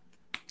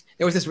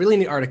this really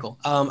neat article.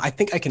 I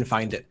think I can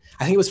find it.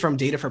 I think it was from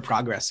Data for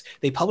Progress.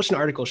 They published an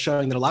article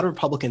showing that a lot of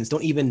Republicans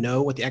don't even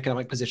know what the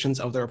economic positions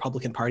of the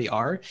Republican Party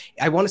are.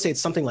 I want to say it's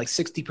something like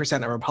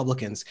 60% of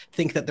Republicans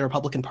think that the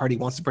Republican Party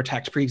wants to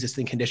protect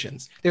pre-existing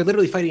conditions. They're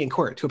literally fighting in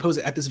court to oppose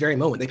it at this very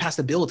moment. They passed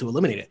a bill to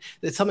eliminate it.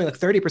 It's something like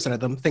 30% of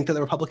them think that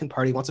the Republican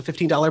Party wants a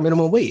 $15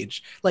 minimum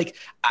wage. Like,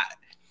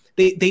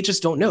 they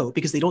just don't know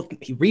because they don't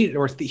read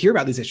or hear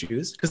about these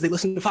issues because they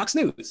listen to Fox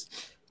News.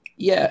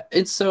 Yeah,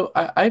 it's so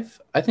I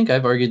think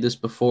I've argued this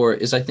before.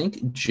 Is I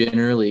think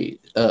generally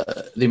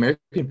the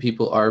American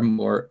people are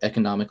more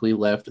economically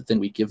left than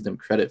we give them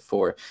credit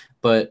for.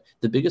 But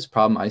the biggest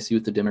problem I see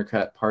with the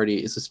Democrat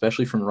Party is,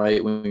 especially from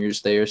right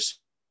wingers, they are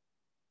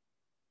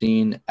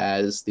seen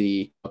as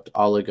the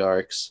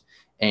oligarchs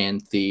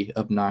and the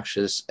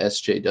obnoxious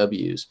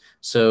SJWs.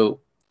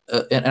 So,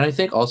 and I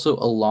think also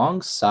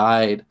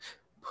alongside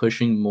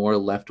pushing more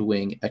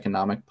left-wing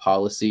economic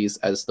policies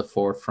as the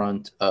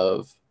forefront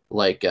of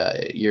like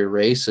your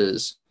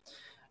races,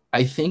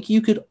 I think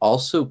you could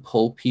also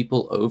pull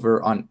people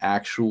over on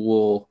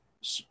actual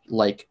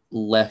like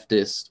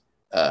leftist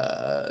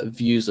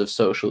views of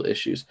social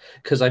issues,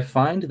 because I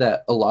find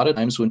that a lot of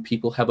times when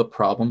people have a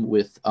problem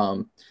with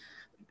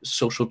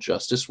social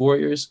justice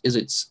warriors,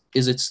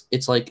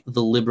 it's like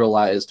the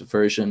liberalized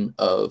version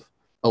of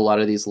a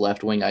lot of these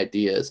left-wing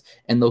ideas,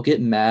 and they'll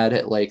get mad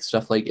at like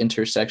stuff like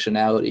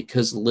intersectionality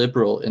because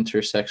liberal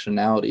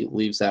intersectionality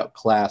leaves out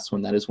class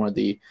when that is one of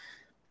the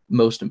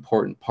most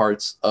important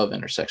parts of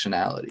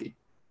intersectionality.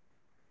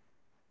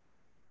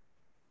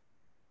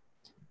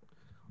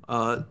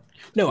 No,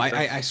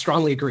 I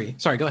strongly agree.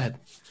 Sorry, go ahead.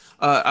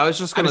 I was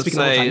just going to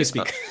say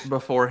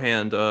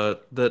beforehand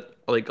that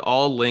like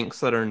all links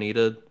that are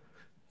needed,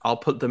 I'll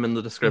put them in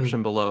the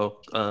description below.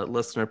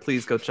 Listener,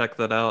 please go check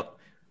that out.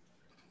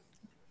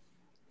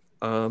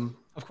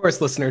 Of course,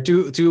 listener,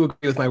 do agree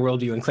with my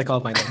worldview and click all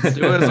of my links.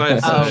 Do as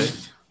I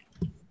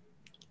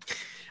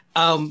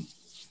say.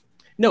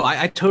 No,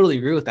 I totally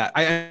agree with that.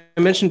 I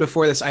mentioned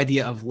before this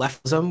idea of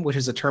leftism, which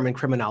is a term in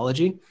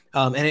criminology,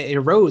 and it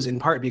arose in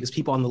part because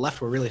people on the left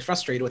were really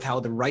frustrated with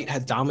how the right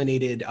had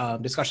dominated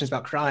discussions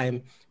about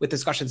crime with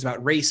discussions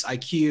about race,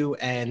 IQ,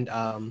 and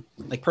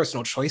like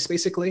personal choice,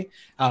 basically.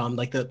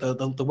 Like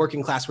the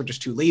working class were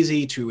just too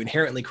lazy, too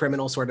inherently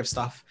criminal sort of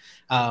stuff.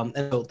 And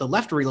the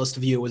left realist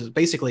view was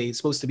basically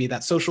supposed to be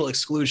that social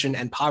exclusion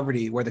and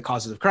poverty were the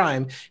causes of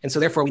crime. And so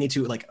therefore we need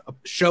to like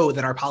show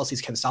that our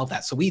policies can solve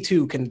that. So we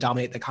too can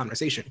dominate the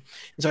conversation.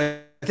 And so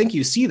I think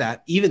you see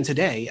that even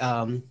today,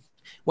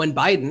 When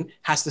Biden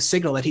has to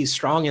signal that he's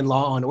strong in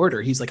law and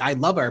order, he's like, I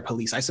love our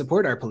police, I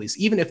support our police,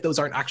 even if those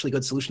aren't actually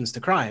good solutions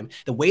to crime.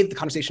 The way that the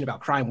conversation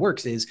about crime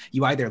works is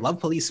you either love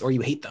police or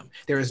you hate them.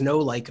 There is no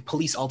like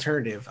police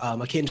alternative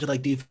akin to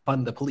like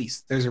defund the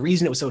police. There's a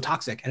reason it was so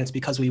toxic, and it's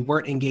because we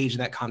weren't engaged in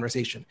that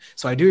conversation.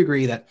 So I do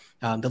agree that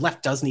the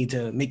left does need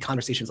to make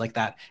conversations like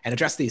that and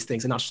address these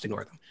things and not just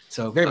ignore them.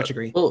 So very much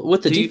agree. Well,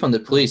 with the defund the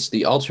police,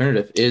 the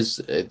alternative is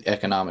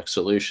economic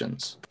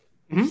solutions.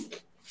 Mm-hmm.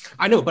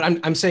 I know, but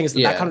I'm saying is that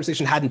Yeah. that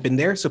conversation hadn't been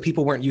there, so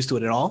people weren't used to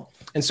it at all.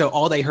 And so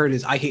all they heard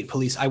is, I hate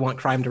police, I want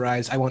crime to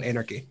rise, I want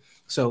anarchy.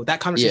 So that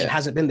conversation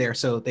hasn't been there,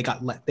 so they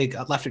got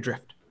left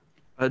adrift.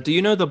 Do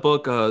you know the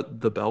book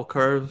The Bell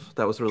Curve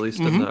that was released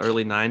in the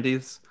early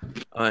 90s?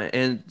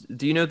 And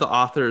do you know the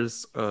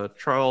author's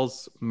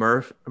Charles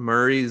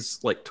Murray's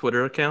like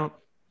Twitter account?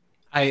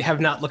 I have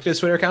not looked at his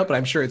Twitter account, but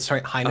I'm sure it's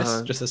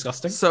highness, just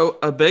disgusting. So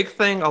a big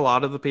thing, a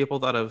lot of the people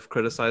that have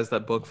criticized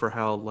that book for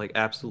how like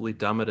absolutely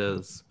dumb it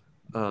is,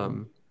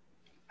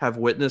 have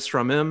witnessed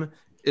from him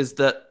is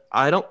that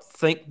I don't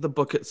think the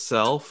book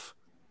itself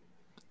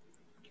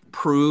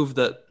proved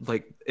that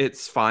like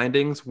its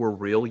findings were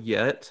real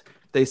yet.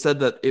 They said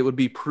that it would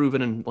be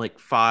proven in like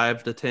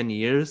 5 to 10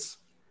 years.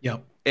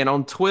 Yep. And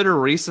on Twitter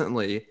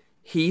recently,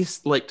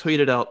 he's like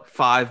tweeted out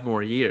 5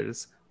 more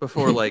years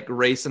before like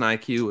race and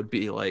IQ would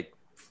be like,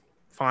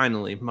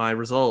 finally, my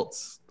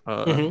results.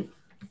 No,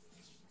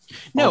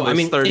 I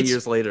mean 30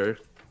 years later.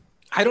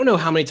 I don't know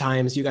how many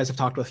times you guys have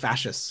talked with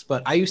fascists,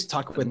 but I used to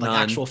talk with like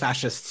actual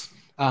fascists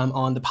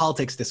on the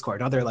politics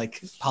Discord, other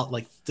like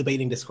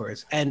debating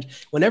Discords. And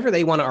whenever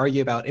they want to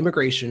argue about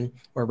immigration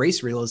or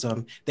race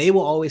realism, they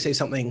will always say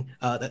something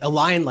that a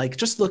line like,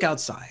 just look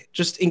outside,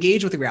 just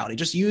engage with reality,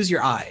 just use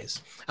your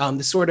eyes.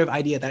 This sort of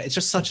idea that it's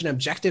just such an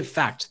objective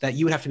fact that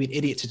you would have to be an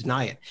idiot to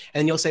deny it.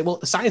 And you'll say, well,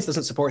 the science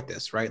doesn't support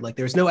this, right? Like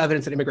there's no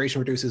evidence that immigration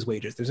reduces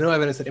wages. There's no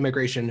evidence that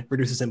immigration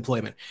reduces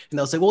employment. And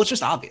they'll say, well, it's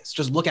just obvious,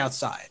 just look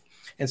outside.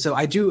 And so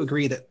I do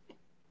agree that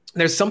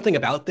there's something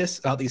about these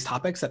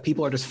topics that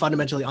people are just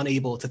fundamentally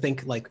unable to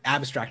think like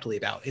abstractly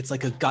about. It's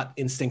like a gut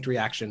instinct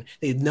reaction.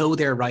 They know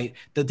they're right.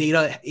 The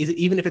data,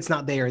 even if it's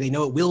not there, they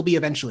know it will be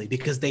eventually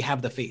because they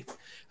have the faith.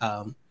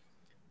 Well,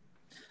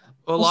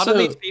 a lot of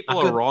these people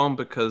are wrong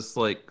because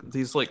like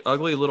these like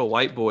ugly little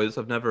white boys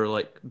have never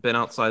like been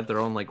outside their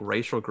own like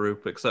racial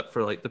group except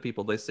for like the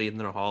people they see in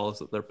their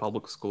halls at their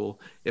public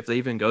school, if they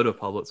even go to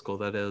public school,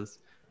 that is.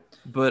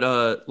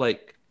 But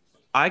like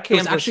I can't.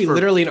 There's actually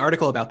literally an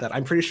article about that.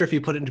 I'm pretty sure if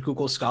you put it into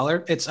Google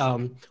Scholar, it's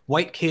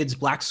white kids,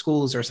 black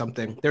schools or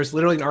something. There's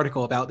literally an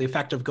article about the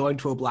effect of going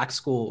to a black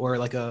school or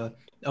like a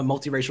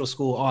multiracial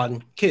school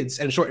on kids.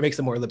 And in short, it makes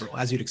them more liberal,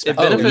 as you'd expect.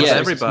 It benefits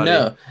everybody.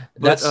 No,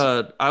 that's.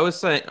 But, I was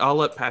saying, I'll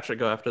let Patrick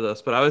go after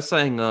this, but I was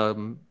saying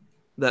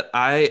that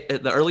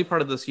at the early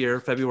part of this year,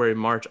 February,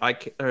 March,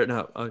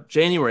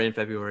 January and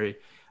February,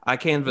 I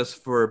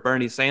canvassed for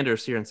Bernie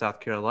Sanders here in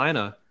South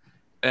Carolina,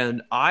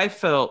 and I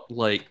felt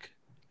like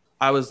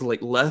I was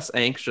like less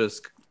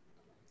anxious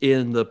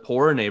in the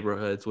poorer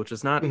neighborhoods, which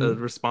is not a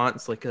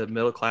response like a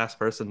middle class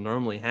person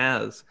normally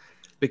has,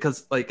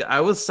 because like I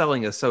was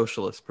selling a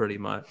socialist pretty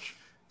much.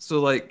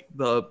 So like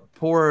the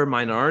poorer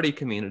minority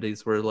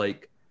communities were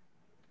like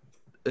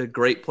a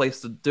great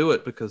place to do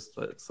it because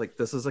it's like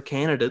this is a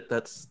candidate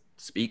that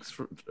speaks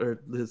for,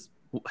 or is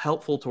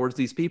helpful towards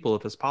these people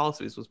if his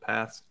policies was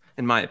passed,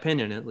 in my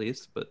opinion at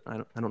least. But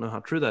I don't know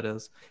how true that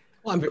is.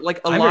 Well,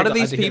 like a lot of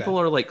these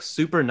people are like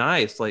super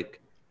nice, like.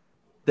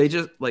 They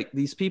just like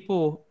these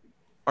people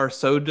are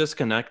so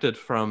disconnected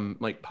from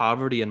like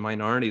poverty and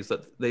minorities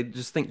that they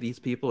just think these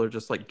people are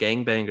just like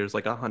gangbangers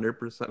like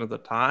 100% of the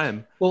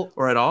time,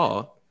 or at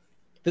all.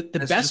 The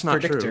best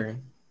predictor,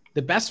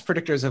 the best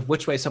predictors of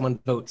which way someone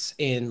votes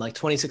in like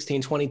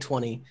 2016,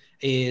 2020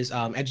 is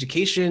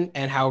education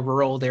and how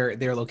rural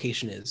their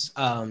location is.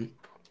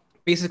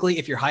 Basically,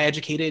 if you're high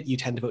educated, you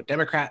tend to vote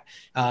Democrat.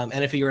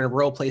 And if you're in a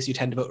rural place, you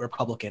tend to vote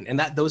Republican. And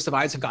those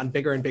divides have gotten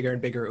bigger and bigger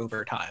and bigger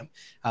over time.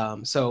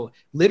 So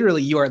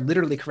literally, you are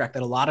literally correct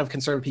that a lot of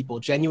conservative people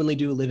genuinely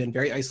do live in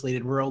very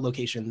isolated rural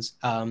locations.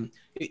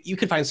 You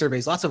can find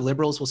surveys. Lots of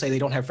liberals will say they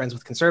don't have friends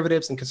with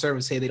conservatives, and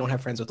conservatives say they don't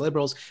have friends with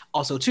liberals.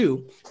 Also,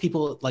 too,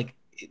 people like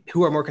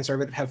who are more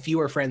conservative have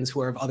fewer friends who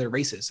are of other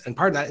races. And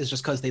part of that is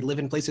just because they live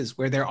in places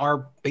where there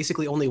are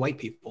basically only white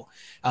people.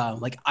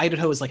 Like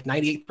Idaho is like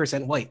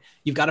 98% white.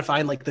 You've got to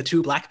find like the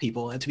 2 black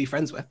people to be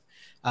friends with.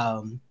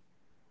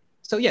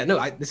 So yeah,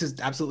 no, this is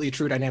absolutely a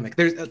true dynamic.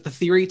 There's the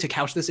theory to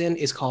couch this in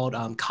is called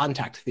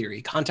contact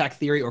theory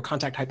or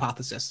contact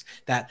hypothesis,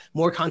 that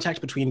more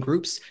contact between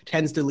groups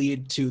tends to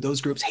lead to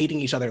those groups hating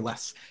each other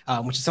less,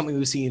 which is something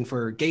we've seen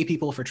for gay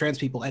people, for trans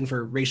people, and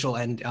for racial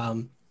and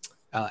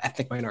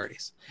ethnic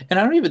minorities. And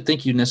I don't even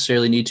think you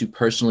necessarily need to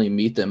personally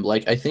meet them.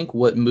 Like, I think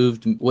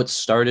what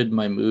started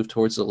my move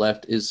towards the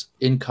left is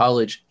in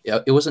college,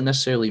 it wasn't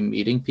necessarily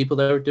meeting people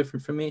that were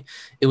different from me.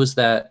 It was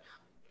that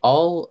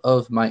all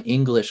of my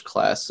English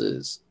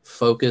classes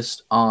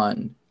focused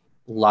on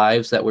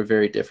lives that were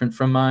very different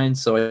from mine.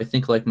 So I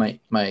think like my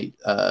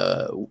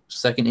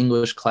second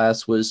English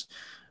class was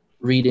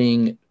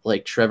reading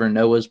like Trevor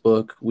Noah's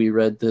book. We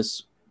read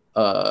this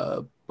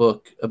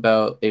book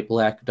about a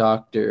black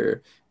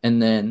doctor.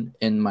 And then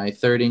in my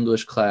third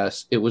English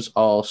class, it was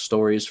all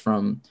stories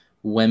from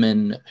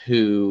women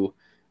who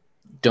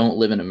don't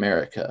live in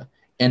America.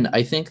 And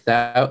I think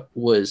that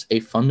was a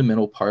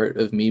fundamental part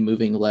of me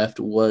moving left,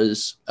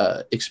 was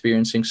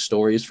experiencing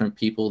stories from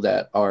people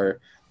that are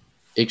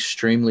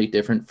extremely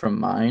different from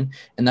mine.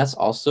 And that's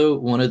also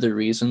one of the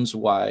reasons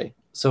why.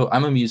 So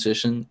I'm a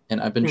musician, and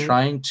I've been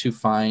trying to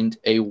find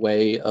a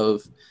way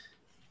of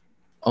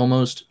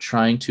almost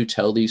trying to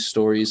tell these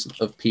stories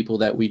of people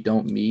that we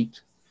don't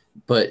meet,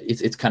 but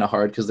it's kind of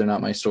hard because they're not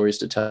my stories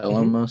to tell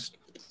almost.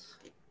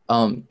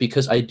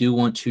 Because I do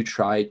want to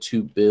try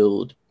to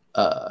build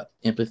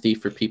empathy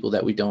for people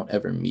that we don't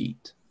ever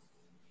meet.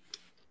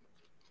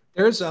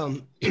 There's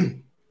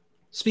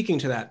speaking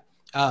to that,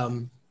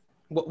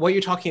 what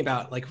you're talking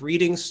about, like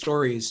reading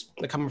stories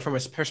that come from a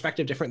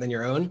perspective different than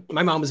your own.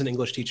 My mom is an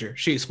English teacher.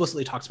 She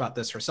explicitly talks about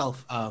this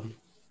herself.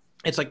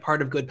 It's like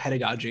part of good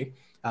pedagogy,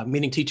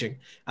 meaning teaching,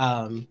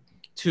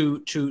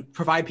 to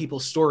provide people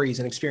stories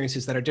and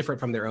experiences that are different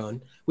from their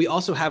own. We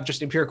also have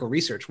just empirical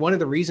research. One of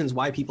the reasons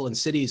why people in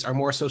cities are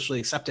more socially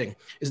accepting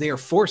is they are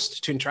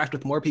forced to interact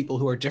with more people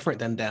who are different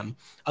than them,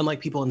 unlike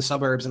people in the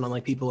suburbs and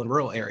unlike people in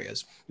rural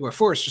areas. You are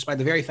forced just by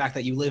the very fact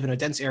that you live in a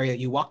dense area,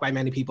 you walk by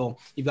many people,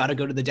 you've got to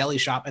go to the deli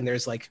shop and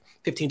there's like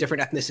 15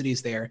 different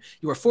ethnicities there.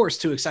 You are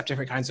forced to accept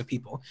different kinds of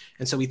people.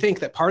 And so we think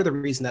that part of the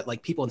reason that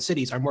like people in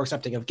cities are more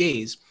accepting of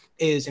gays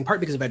is in part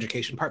because of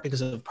education, part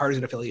because of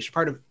partisan affiliation,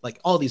 part of like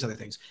all of these other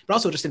things, but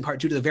also just in part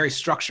due to the very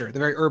structure, the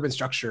very urban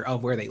structure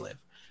of where they live,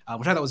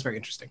 which I thought was very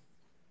interesting.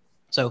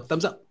 So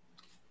thumbs up.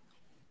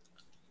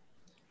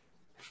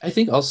 I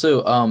think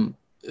also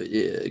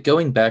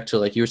going back to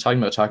like you were talking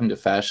about talking to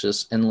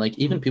fascists, and like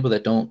even people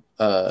that don't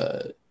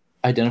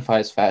identify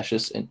as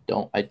fascist and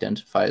don't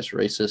identify as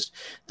racist,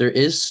 there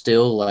is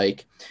still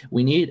like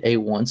we need a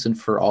once and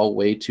for all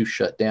way to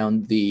shut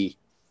down the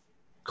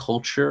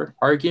culture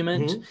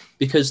argument,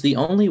 because the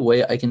only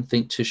way I can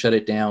think to shut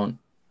it down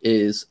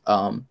is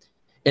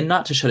and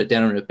not to shut it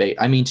down in a debate,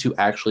 I mean to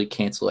actually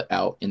cancel it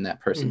out in that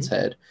person's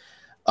head.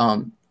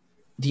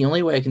 The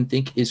only way I can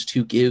think is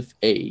to give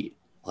a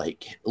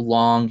like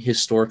long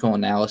historical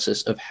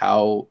analysis of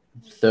how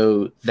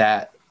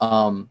that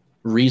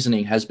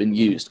reasoning has been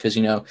used, because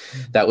you know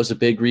that was a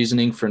big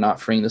reasoning for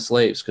not freeing the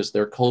slaves, because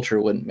their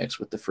culture wouldn't mix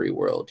with the free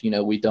world. You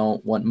know, we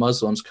don't want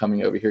Muslims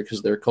coming over here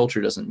because their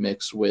culture doesn't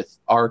mix with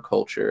our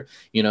culture.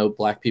 You know,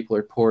 black people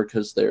are poor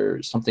because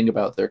there's something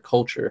about their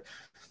culture.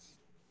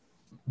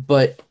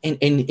 But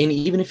and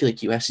even if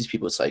like you ask these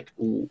people, it's like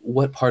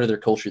what part of their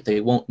culture,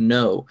 they won't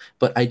know.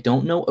 But I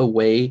don't know a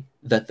way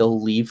that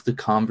they'll leave the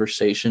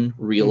conversation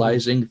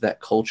realizing that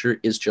culture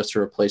is just a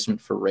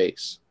replacement for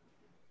race.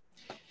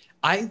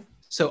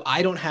 So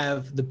I don't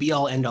have the be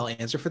all end all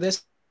answer for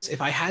this.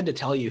 If I had to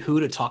tell you who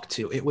to talk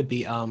to, it would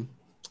be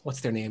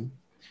what's their name?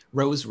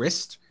 Rose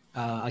Rist.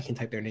 I can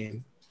type their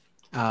name.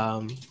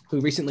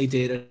 Who recently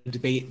did a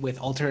debate with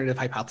Alternative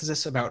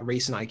Hypothesis about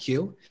race and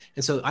IQ.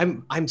 And so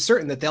I'm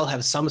certain that they'll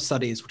have some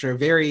studies which are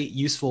very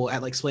useful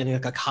at like explaining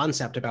like a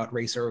concept about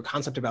race or a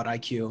concept about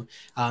IQ,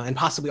 and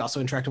possibly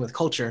also interacting with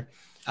culture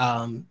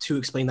to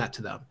explain that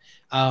to them.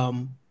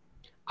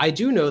 I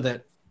do know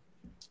that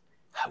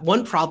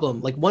one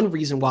problem, like one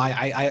reason why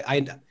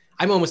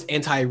I'm almost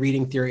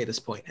anti-reading theory at this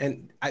point,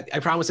 and I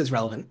promise it's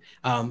relevant.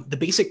 The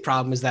basic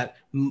problem is that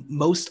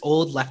most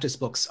old leftist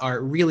books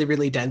are really,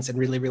 really dense and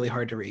really, really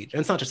hard to read. And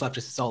it's not just leftist,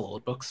 it's all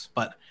old books,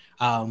 but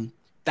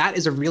that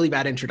is a really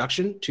bad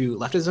introduction to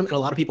leftism, and a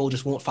lot of people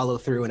just won't follow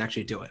through and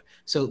actually do it.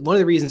 So one of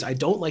the reasons I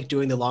don't like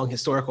doing the long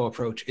historical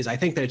approach is I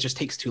think that it just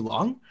takes too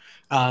long,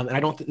 and I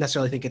don't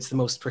necessarily think it's the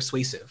most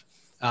persuasive.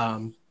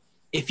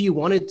 If you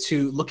wanted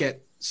to look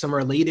at some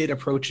related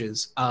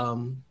approaches,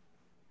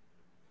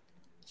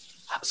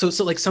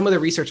 so like some of the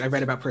research I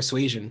read about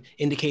persuasion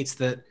indicates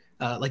that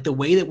like the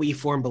way that we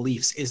form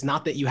beliefs is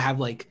not that you have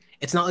like,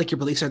 it's not like your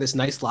beliefs are this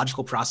nice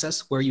logical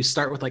process where you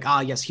start with like,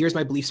 yes, here's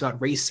my beliefs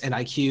about race and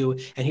IQ,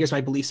 and here's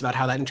my beliefs about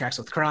how that interacts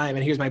with crime,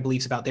 and here's my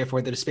beliefs about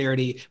therefore the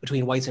disparity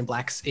between whites and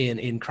blacks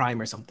in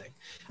crime or something.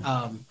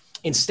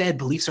 Instead,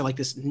 beliefs are like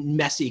this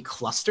messy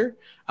cluster.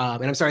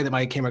 And I'm sorry that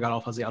my camera got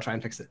all fuzzy, I'll try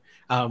and fix it.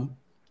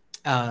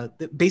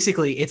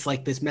 Basically, it's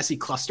like this messy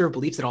cluster of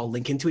beliefs that all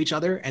link into each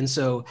other. And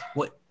so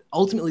what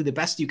ultimately the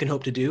best you can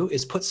hope to do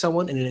is put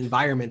someone in an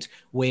environment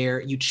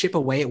where you chip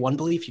away at one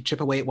belief, you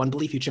chip away at one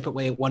belief, you chip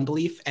away at one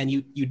belief, and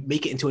you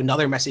make it into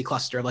another messy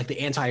cluster of like the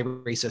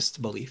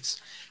anti-racist beliefs.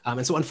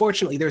 And so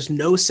unfortunately, there's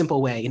no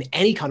simple way in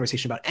any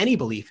conversation about any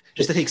belief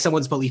just to take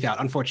someone's belief out,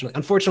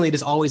 unfortunately, it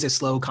is always a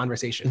slow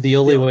conversation. The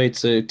only way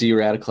to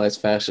de-radicalize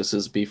fascists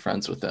is be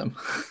friends with them.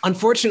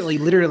 Unfortunately,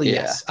 literally,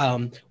 yes.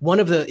 One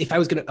of the, if I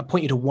was going to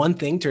point you to one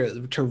thing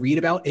to read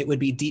about, it would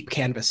be deep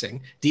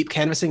canvassing. Deep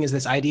canvassing is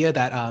this idea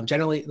that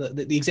generally,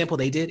 the example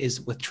they did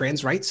is with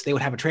trans rights. They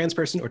would have a trans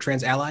person or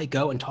trans ally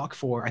go and talk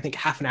for, I think,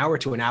 half an hour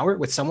to an hour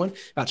with someone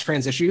about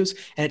trans issues,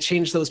 and it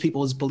changed those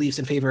people's beliefs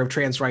in favor of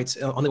trans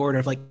rights on the order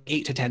of like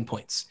 8 to 10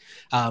 points.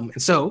 And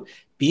so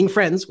being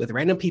friends with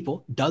random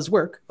people does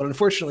work, but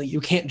unfortunately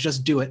you can't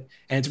just do it.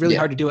 And it's really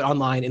hard to do it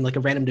online in like a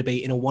random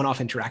debate in a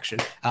one-off interaction.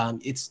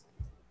 That's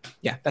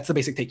the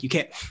basic take. You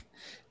can't.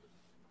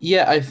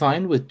 Yeah, I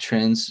find with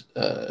trans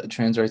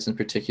rights in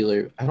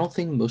particular, I don't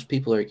think most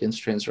people are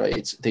against trans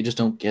rights. They just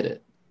don't get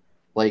it.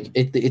 Like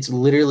it's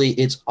literally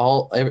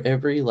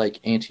every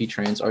like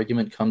anti-trans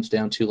argument comes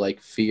down to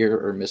like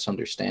fear or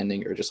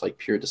misunderstanding or just like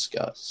pure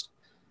disgust.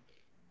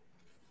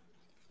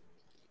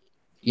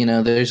 I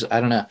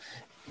don't know.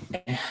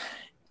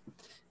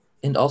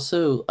 And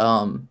also,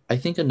 I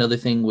think another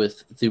thing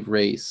with the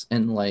race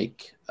and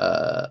like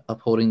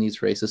upholding these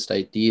racist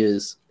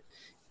ideas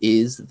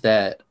is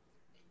that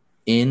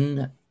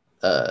in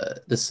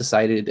the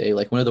society today,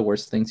 like one of the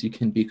worst things you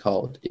can be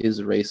called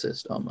is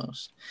racist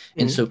almost.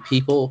 Mm-hmm. And so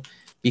people,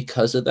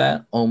 because of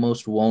that,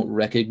 almost won't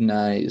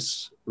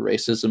recognize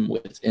racism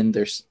within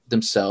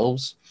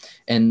themselves.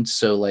 And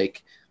so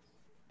like,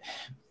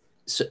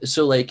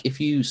 so like if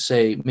you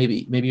say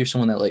maybe you're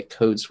someone that like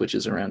code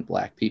switches around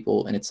Black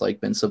people and it's like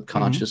been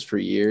subconscious for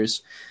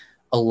years,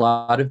 a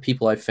lot of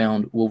people I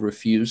found will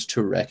refuse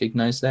to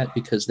recognize that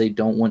because they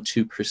don't want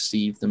to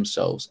perceive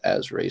themselves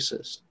as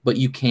racist. But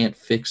you can't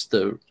fix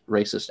the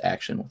racist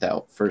action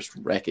without first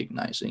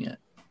recognizing it.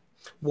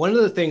 One of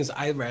the things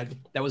I read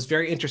that was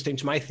very interesting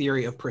to my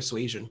theory of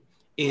persuasion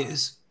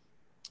is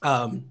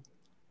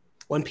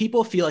when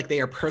people feel like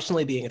they are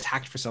personally being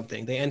attacked for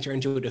something, they enter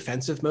into a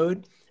defensive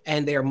mode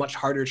and they are much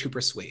harder to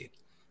persuade.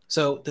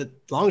 So the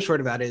long and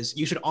short of that is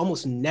you should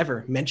almost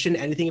never mention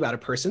anything about a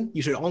person.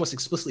 You should almost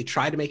explicitly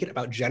try to make it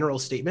about general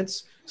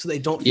statements so they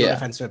don't feel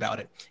defensive about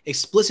it.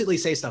 Explicitly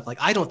say stuff like,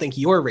 I don't think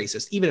you're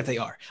racist, even if they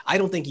are. I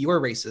don't think you're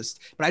racist,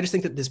 but I just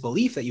think that this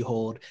belief that you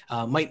hold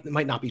might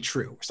not be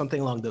true, or something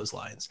along those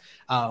lines.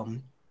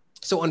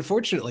 So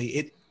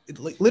unfortunately,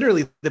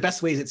 literally the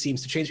best ways it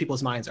seems to change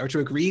people's minds are to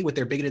agree with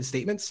their bigoted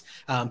statements,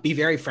 be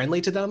very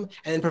friendly to them,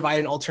 and then provide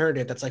an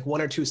alternative that's like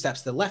one or two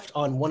steps to the left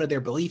on one of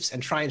their beliefs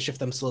and try and shift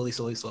them slowly.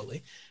 So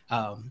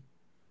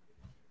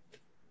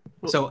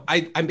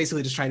I'm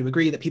basically just trying to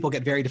agree that people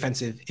get very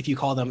defensive if you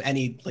call them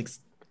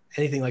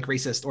anything like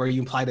racist or you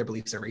imply their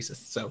beliefs are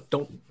racist. So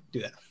don't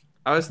do that.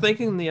 I was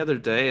thinking the other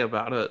day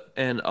about it,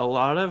 and a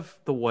lot of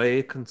the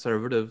way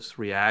conservatives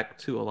react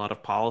to a lot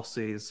of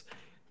policies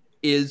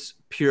is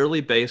purely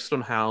based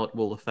on how it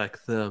will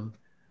affect them.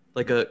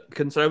 Like a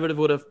conservative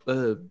would have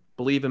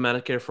believe in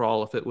Medicare for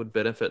all if it would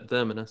benefit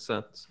them in a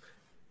sense.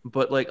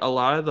 But like a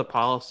lot of the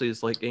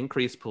policies like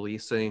increased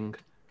policing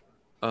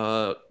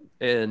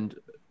and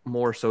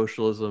more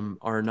socialism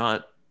are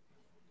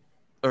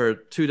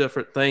two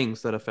different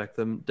things that affect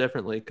them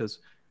differently, because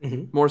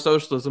more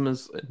socialism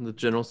is in the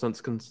general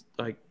sense,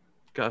 I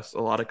guess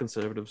a lot of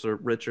conservatives are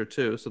richer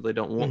too, so they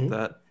don't want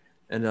that.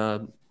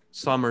 And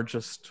some are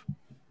just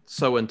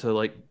so into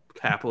like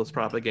capitalist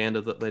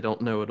propaganda that they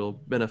don't know it'll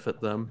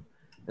benefit them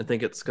and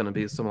think it's going to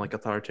be some like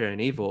authoritarian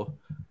evil.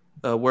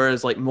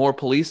 Whereas like more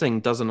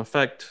policing doesn't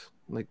affect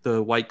like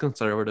the white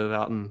conservative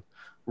out in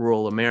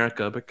rural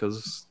America,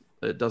 because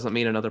it doesn't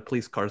mean another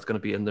police car is going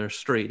to be in their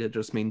street. It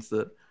just means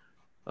that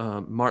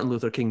Martin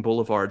Luther King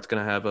Boulevard is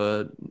going to have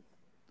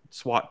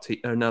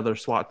another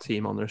SWAT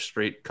team on their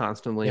street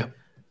constantly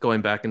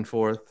going back and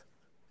forth.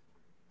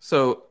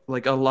 So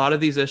like a lot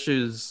of these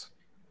issues,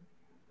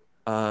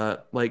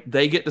 like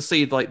they get to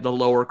see like the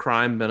lower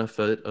crime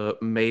benefit,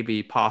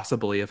 maybe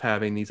possibly of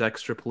having these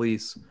extra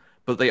police,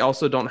 but they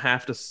also don't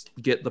have to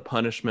get the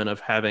punishment of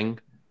having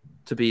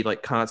to be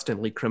like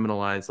constantly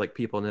criminalized like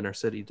people in inner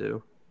city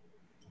do.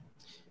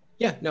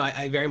 Yeah, no,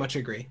 I very much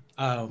agree.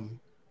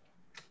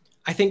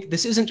 I think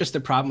this isn't just a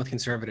problem with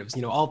conservatives.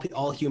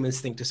 All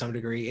humans think to some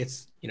degree.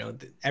 It's,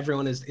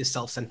 everyone is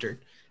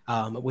self-centered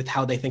with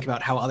how they think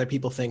about how other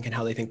people think and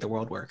how they think the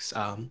world works.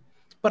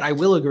 But I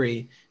will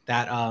agree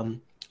that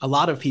a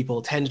lot of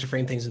people tend to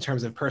frame things in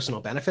terms of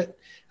personal benefit.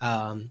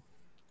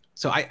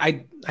 So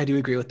I do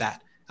agree with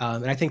that.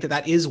 And I think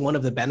that is one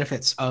of the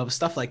benefits of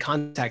stuff like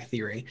contact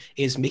theory,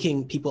 is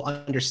making people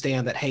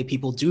understand that, hey,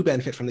 people do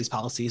benefit from these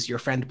policies. Your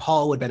friend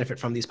Paul would benefit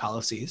from these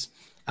policies.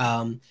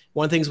 One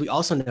of the things we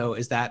also know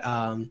is that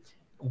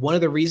one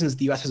of the reasons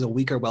the US has a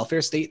weaker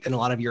welfare state than a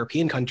lot of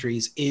European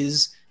countries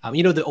is,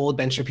 the old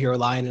Ben Shapiro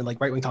line and like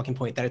right-wing talking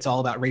point that it's all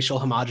about racial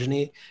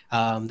homogeny,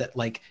 that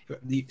like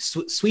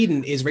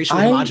Sweden is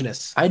racially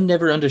homogenous. I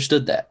never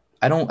understood that.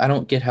 I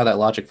don't get how that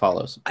logic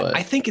follows. But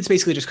I think it's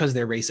basically just because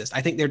they're racist.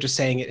 I think they're just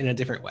saying it in a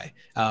different way.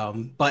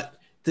 But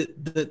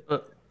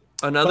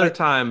another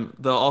time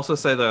they'll also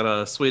say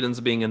that Sweden's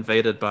being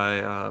invaded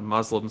by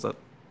Muslims.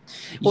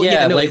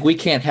 We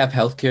can't have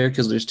healthcare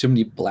because there's too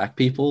many Black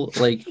people.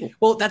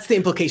 Well, that's the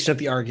implication of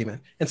the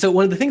argument. And so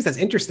one of the things that's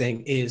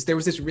interesting is there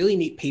was this really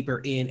neat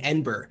paper in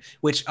NBER,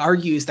 which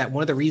argues that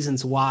one of the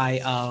reasons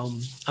why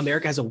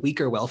America has a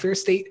weaker welfare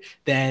state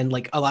than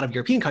like a lot of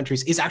European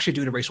countries is actually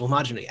due to racial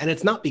homogeny. And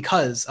it's not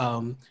because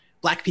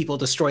Black people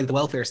destroyed the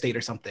welfare state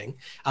or something.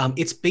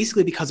 It's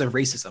basically because of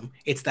racism.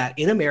 It's that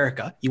in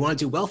America, you want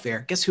to do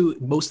welfare. Guess who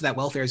most of that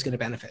welfare is going to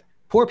benefit?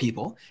 poor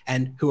people.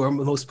 And who are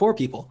most poor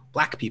people?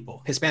 Black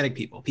people, Hispanic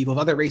people, people of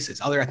other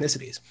races, other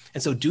ethnicities.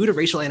 And so due to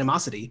racial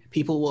animosity,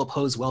 people will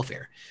oppose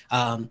welfare.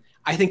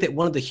 I think that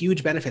one of the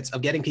huge benefits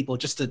of getting people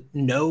just to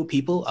know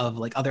people of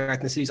like other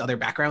ethnicities, other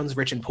backgrounds,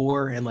 rich and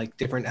poor, and like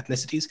different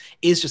ethnicities,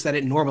 is just that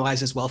it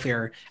normalizes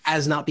welfare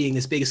as not being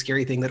this big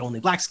scary thing that only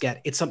blacks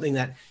get. It's something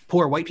that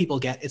poor white people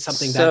get. It's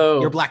something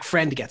that your black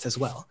friend gets as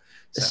well.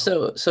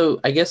 So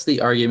I guess the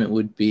argument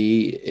would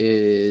be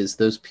is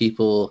those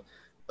people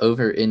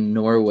over in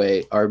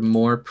Norway are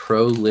more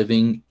pro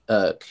living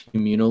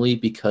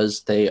communally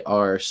because they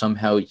are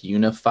somehow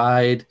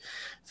unified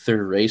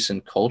through race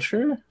and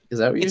culture. Is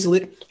that what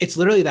it's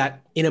literally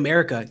that in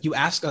America, you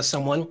ask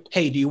someone,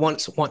 hey, do you want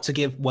to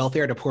give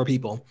welfare to poor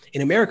people?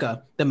 In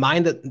America,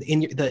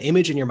 the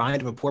image in your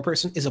mind of a poor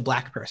person is a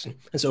black person.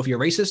 And so if you're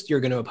racist,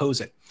 you're going to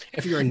oppose it.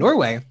 If you're in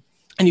Norway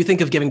and you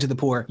think of giving to the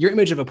poor, your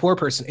image of a poor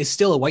person is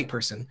still a white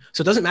person.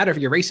 So it doesn't matter if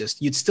you're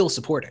racist, you'd still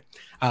support it.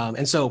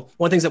 And so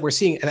one of the things that we're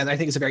seeing, and I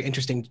think is a very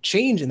interesting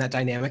change in that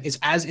dynamic, is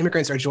as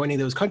immigrants are joining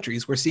those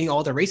countries, we're seeing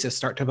all the racists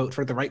start to vote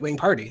for the right-wing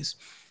parties.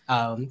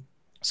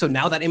 So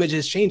now that image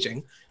is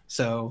changing.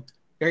 So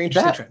very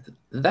interesting trend.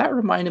 That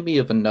reminded me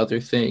of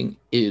another thing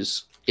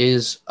is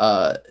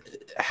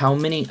how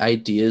many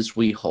ideas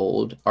we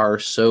hold are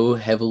so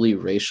heavily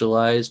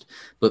racialized,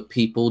 but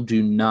people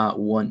do not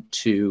want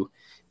to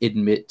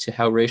admit to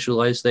how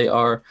racialized they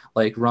are.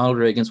 Like Ronald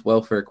Reagan's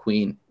welfare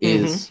queen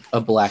is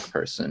a black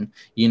person.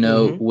 You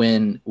know,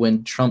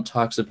 when Trump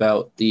talks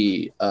about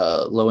the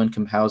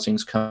low-income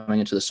housings coming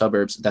into the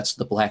suburbs, that's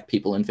the black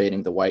people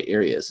invading the white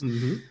areas.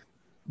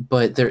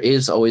 But there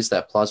is always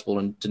that plausible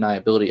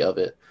deniability of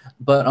it.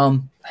 But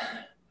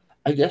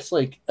I guess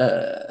like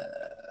but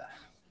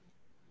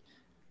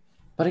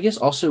I guess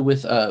also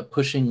with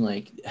pushing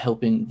like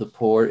helping the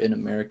poor in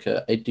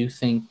America, I do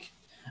think,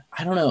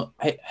 I don't know,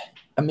 I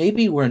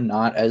maybe we're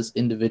not as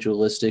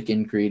individualistic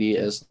and greedy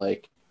as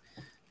like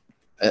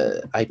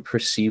I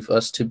perceive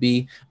us to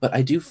be, but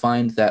I do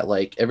find that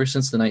like ever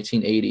since the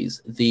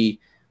 1980s, the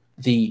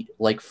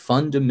like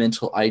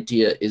fundamental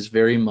idea is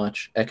very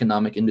much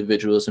economic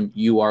individualism.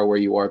 You are where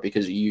you are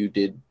because you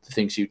did the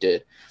things you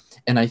did.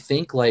 And I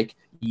think like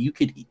you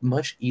could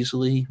more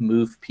easily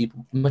move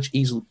people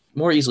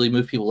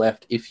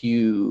left if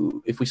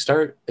we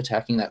start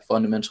attacking that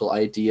fundamental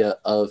idea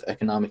of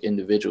economic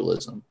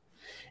individualism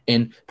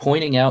and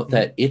pointing out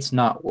that it's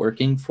not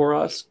working for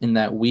us and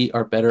that we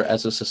are better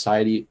as a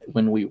society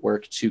when we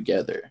work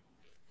together.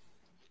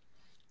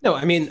 No,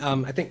 I mean,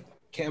 I think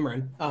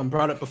Cameron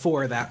brought up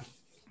before that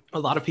a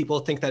lot of people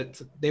think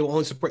that they will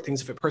only support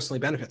things if it personally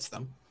benefits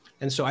them.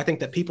 And so I think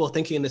that people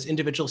thinking in this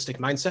individualistic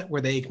mindset where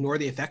they ignore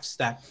the effects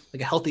that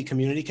like a healthy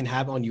community can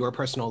have on your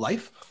personal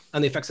life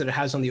and the effects that it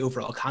has on the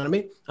overall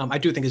economy, I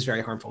do think is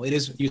very harmful. It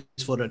is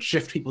useful to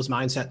shift people's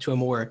mindset to a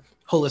more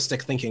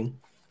holistic thinking.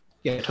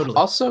 Yeah, totally.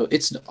 Also,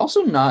 it's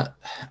also not,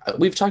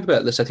 we've talked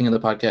about this, I think, in the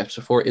podcast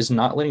before, is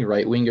not letting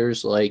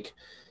right-wingers like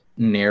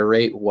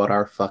narrate what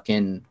our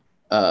fucking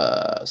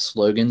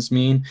slogans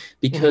mean,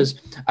 because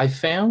I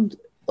found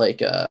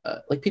like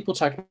people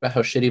talk about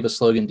how shitty of a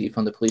slogan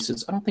defund the police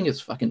is. I don't think it's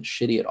fucking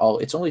shitty at all.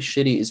 It's only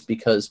shitty is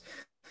because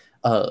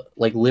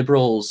like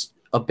liberals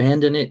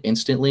abandon it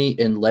instantly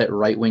and let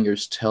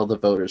right-wingers tell the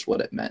voters what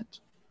it meant.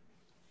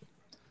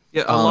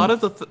 Yeah, a lot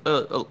of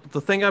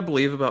the thing I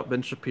believe about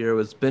Ben Shapiro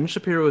is Ben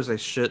Shapiro is a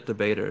shit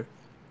debater,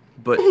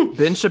 but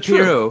Ben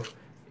Shapiro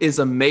is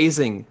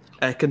amazing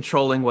at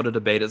controlling what a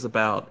debate is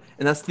about,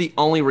 and that's the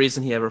only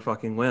reason he ever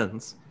fucking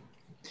wins.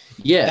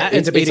 Yeah, that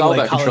and debating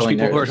like college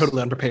people who are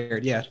totally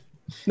unprepared. Yeah,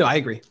 no, I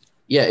agree.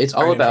 Yeah, it's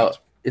all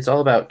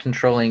about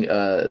controlling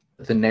the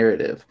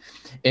narrative,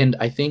 and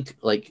I think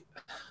like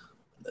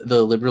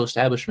the liberal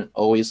establishment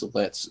always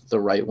lets the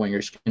right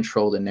wingers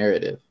control the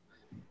narrative.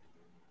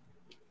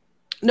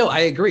 No, I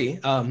agree.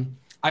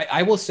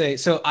 I will say,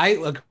 so I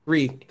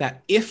agree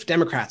that if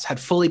Democrats had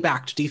fully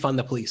backed defund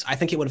the police, I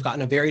think it would have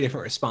gotten a very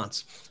different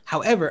response.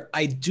 However,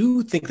 I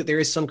do think that there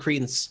is some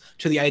credence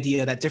to the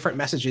idea that different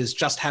messages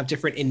just have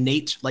different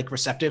innate like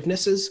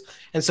receptivenesses.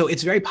 And so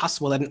it's very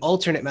possible that an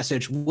alternate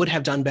message would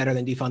have done better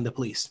than defund the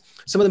police.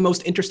 Some of the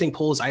most interesting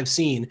polls I've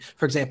seen,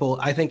 for example,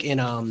 I think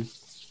in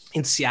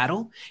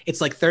Seattle,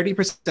 it's like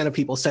 30% of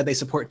people said they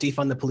support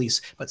defund the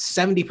police, but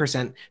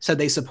 70% said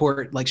they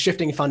support like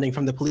shifting funding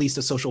from the police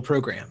to social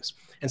programs.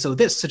 And so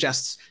this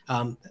suggests,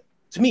 to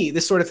me,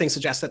 this sort of thing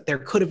suggests that there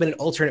could have been an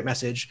alternate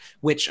message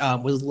which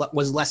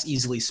was less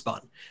easily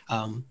spun.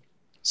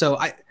 So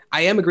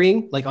I am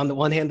agreeing, like on the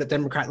one hand, that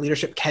Democrat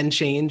leadership can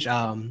change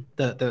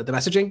the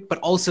messaging, but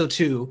also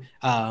two,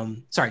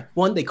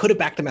 one, they could have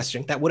backed the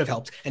messaging, that would have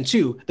helped, and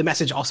two, the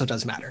message also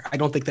does matter. I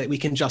don't think that we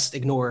can just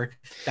ignore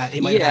that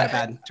it might have had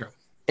a bad term.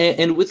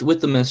 And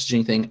with the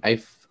messaging thing,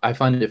 I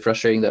find it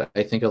frustrating that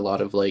I think a lot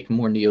of like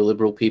more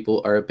neoliberal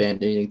people are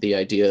abandoning the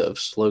idea of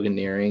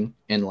sloganeering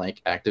and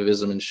like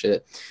activism and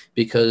shit,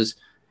 because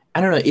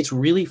I don't know, it's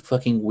really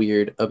fucking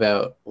weird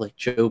about like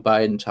Joe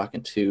Biden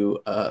talking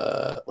to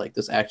like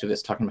this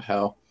activist talking about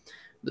how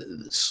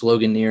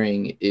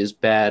sloganeering is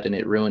bad and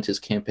it ruined his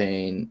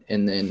campaign,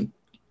 and then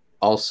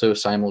also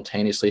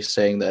simultaneously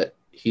saying that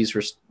he's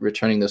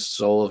returning the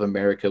soul of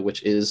America,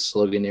 which is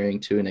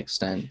sloganeering to an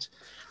extent.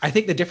 I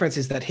think the difference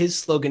is that his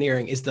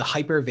sloganeering is the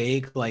hyper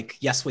vague, like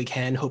 "yes, we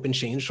can, hope and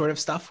change" sort of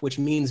stuff, which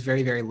means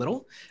very, very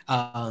little.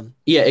 Yeah,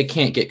 it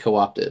can't get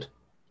co-opted.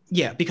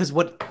 Yeah, because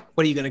what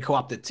are you going to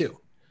co-opt it to?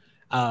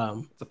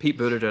 It's a Pete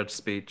Buttigieg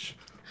speech.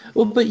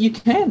 Well, but you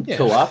can Yeah.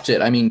 co-opt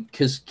it. I mean,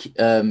 because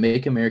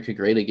 "Make America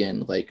Great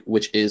Again," like,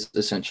 which is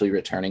essentially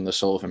returning the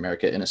soul of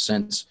America in a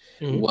sense,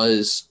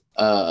 was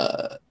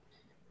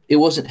it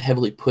wasn't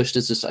heavily pushed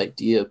as this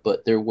idea,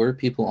 but there were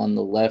people on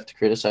the left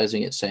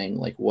criticizing it, saying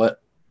like,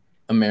 "What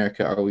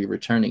America are we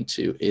returning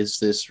to? Is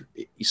this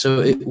so?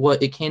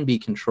 It can be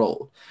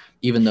controlled,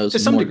 even though To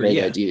some more degree, vague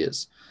yeah.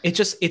 ideas."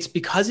 It's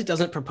because it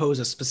doesn't propose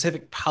a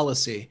specific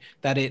policy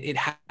that it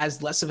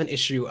has less of an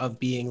issue of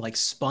being like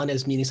spun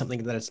as meaning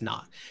something that it's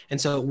not. And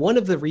so one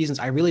of the reasons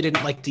I really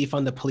didn't like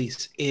defund the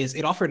police is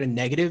it offered a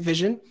negative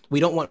vision. We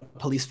don't want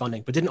police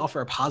funding, but didn't offer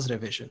a positive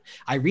vision.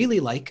 I really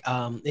like,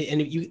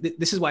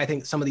 this is why I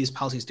think some of these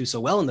policies do so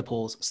well in the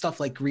polls, stuff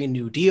like Green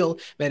New Deal,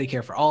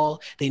 Medicare for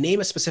All. They name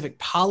a specific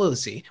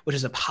policy, which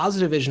is a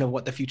positive vision of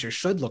what the future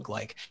should look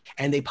like,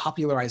 and they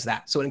popularize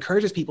that. So it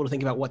encourages people to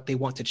think about what they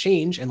want to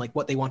change and like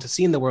what they want to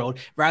see in the world,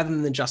 rather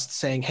than just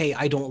saying, "Hey,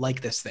 I don't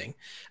like this thing."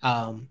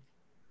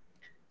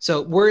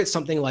 So were it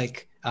something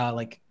like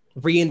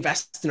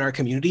reinvest in our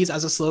communities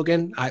as a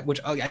slogan, which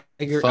I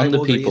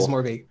will agree is more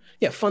of a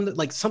fund,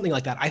 like something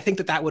like that. I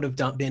think that would have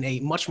been a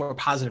much more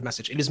positive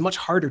message. It is much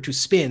harder to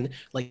spin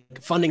like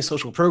funding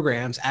social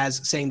programs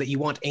as saying that you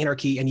want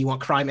anarchy and you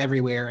want crime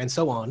everywhere and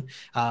so on,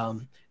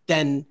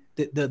 than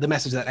the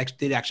message that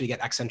did actually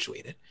get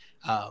accentuated.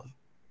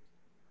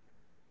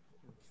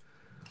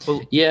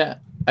 Well, yeah.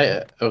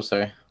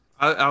 Sorry.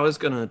 I was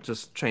gonna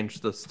just change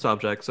the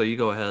subject, so you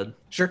go ahead.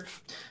 Sure.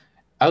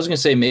 I was gonna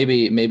say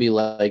maybe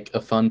like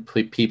a fun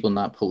people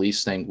not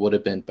police thing would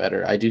have been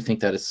better. I do think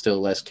that it's still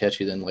less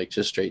catchy than like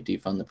just straight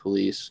defund the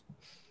police.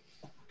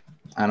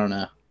 I don't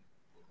know.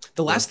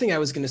 The last thing I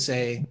was going to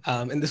say,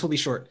 and this will be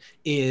short,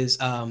 is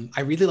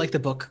I really like the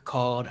book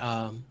called,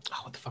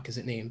 what the fuck is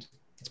it named?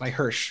 It's by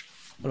Hirsch.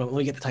 Hold on, let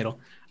me get the title.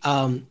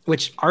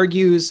 Which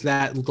argues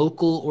that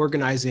local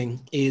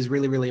organizing is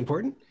really, really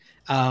important.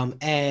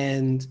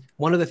 And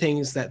one of the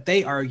things that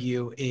they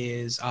argue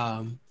is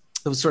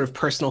those sort of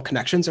personal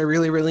connections are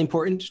really, really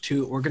important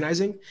to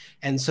organizing.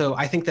 And so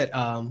I think that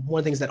one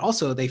of the things that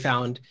also they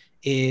found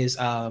is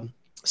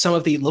some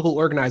of the local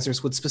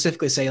organizers would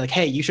specifically say like,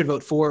 "Hey, you should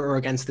vote for or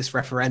against this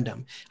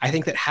referendum." I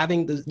think that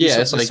having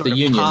it's like the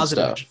union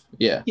stuff.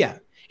 Yeah.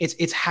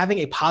 It's having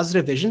a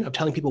positive vision of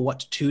telling people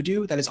what to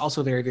do that is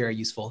also very, very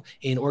useful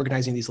in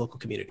organizing these local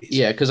communities.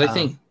 Yeah, because I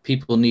think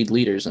people need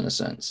leaders in a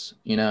sense,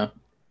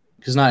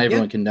 because not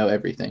everyone can know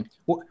everything.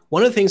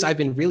 One of the things I've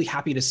been really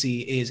happy to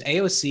see is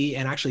AOC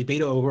and actually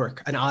Beto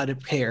O'Rourke, an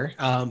odd pair,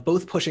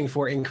 both pushing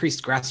for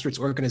increased grassroots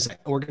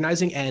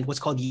organizing and what's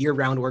called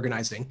year-round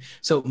organizing.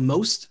 So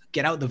most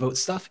get out the vote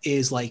stuff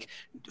is like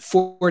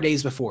 4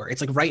 days before.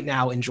 It's like right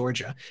now in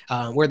Georgia,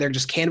 where they're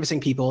just canvassing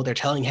people. They're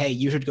telling, "Hey,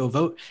 you should go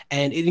vote,"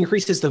 and it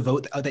increases the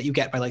vote that you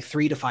get by like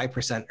 3 to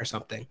 5% or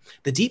something.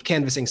 The deep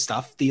canvassing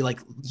stuff, the like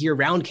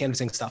year-round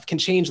canvassing stuff, can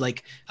change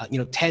like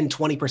 10,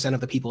 20% of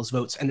the people's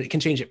votes, and it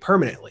can change it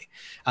permanently.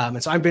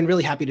 And so I've been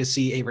really happy to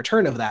see a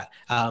return of that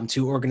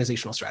to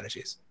organizational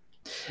strategies.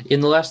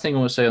 And the last thing I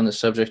want to say on this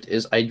subject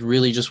is I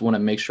really just want to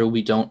make sure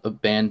we don't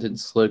abandon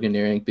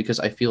sloganeering, because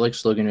I feel like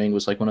sloganeering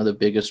was like one of the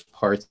biggest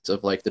parts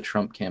of like the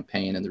Trump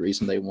campaign and the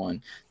reason they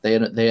won. They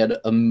had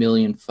a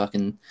million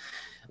fucking,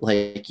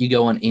 like, you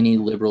go on any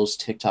liberals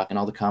TikTok and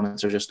all the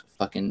comments are just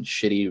fucking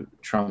shitty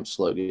Trump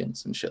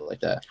slogans and shit like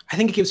that. I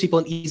think it gives people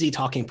an easy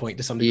talking point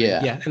to some degree.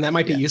 Yeah, and that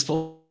might be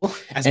useful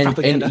as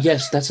propaganda. And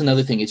yes, that's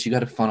another thing. It's you got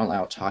to funnel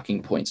out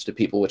talking points to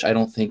people, which I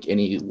don't think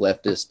any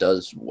leftist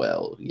does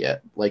well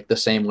yet. Like the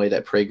same way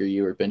that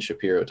PragerU or Ben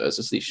Shapiro does.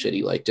 It's these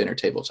shitty like dinner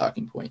table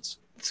talking points.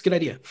 It's a good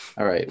idea.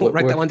 All right, we'll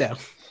write that one down.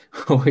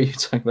 What were you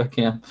talking about,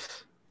 Cam?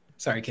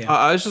 Sorry, Cam.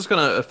 I was just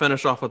gonna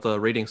finish off with the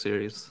reading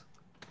series.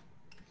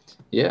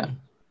 Yeah.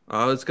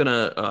 I was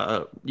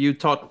gonna you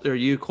quote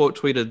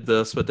tweeted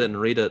this but didn't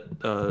read it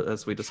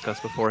as we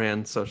discussed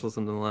beforehand.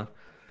 Socialism to the left.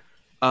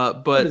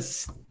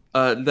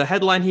 The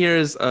headline here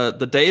is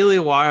the Daily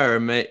Wire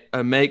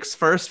makes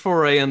first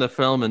foray into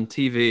film and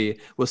TV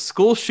with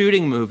school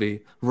shooting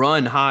movie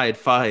Run, Hide,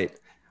 Fight.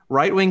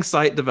 Right-wing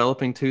site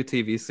developing 2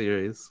 TV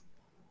series.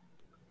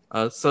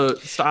 So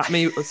stop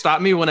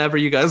me whenever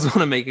you guys want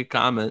to make a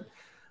comment.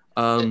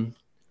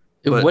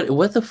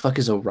 What the fuck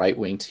is a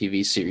right-wing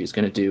TV series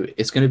gonna do?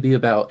 It's gonna be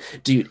about,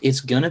 dude, it's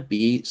gonna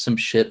be some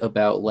shit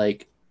about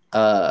like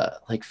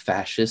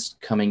fascists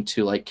coming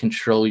to like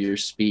control your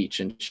speech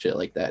and shit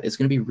like that. It's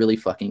gonna be really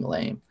fucking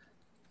lame.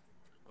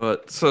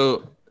 But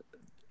so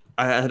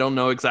I don't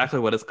know exactly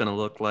what it's gonna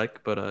look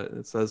like, but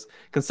it says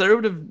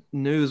conservative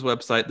news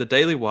website The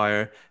Daily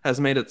Wire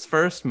has made its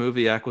first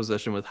movie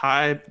acquisition with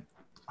high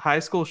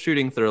school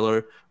shooting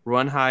thriller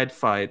Run, Hide,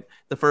 Fight,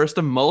 the first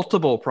of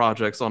multiple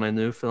projects on a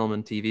new film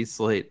and TV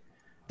slate.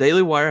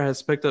 Daily Wire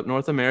has picked up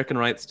North American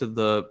rights to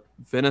the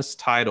Venice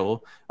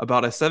title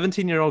about a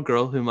 17-year-old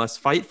girl who must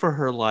fight for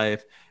her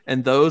life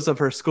and those of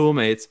her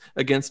schoolmates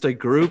against a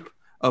group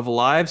of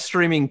live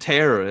streaming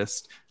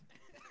terrorists.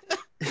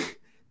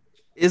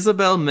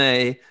 Isabel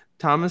May,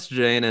 Thomas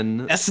Jane,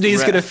 and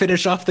Destiny's gonna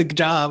finish off the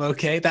job,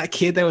 okay? That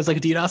kid that was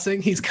like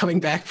DDoSing, he's coming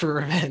back for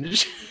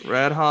revenge.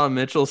 Radha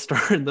Mitchell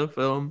star in the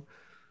film.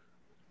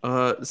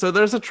 So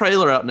there's a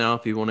trailer out now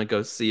if you want to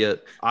go see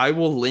it. I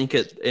will link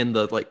it in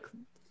the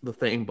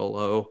thing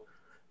below.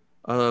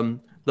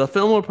 The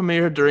film will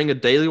premiere during a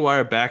Daily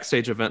Wire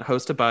backstage event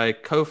hosted by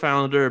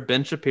co-founder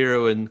Ben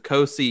Shapiro and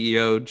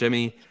co-CEO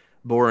Jimmy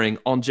Boring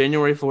on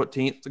January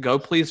 14th. Go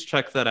please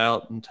check that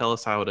out and tell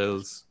us how it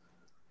is.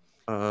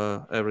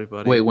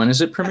 Everybody. Wait, when is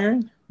it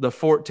premiering? The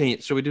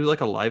 14th. Should we do like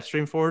a live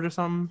stream for it or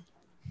something?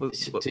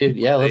 Dude,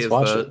 yeah, let's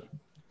watch it.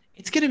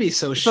 It's gonna be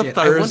so It's shit. a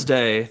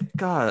Thursday.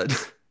 God.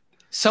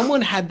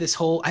 Someone had this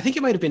whole, I think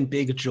it might have been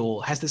Big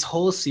Joel, has this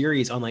whole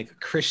series on like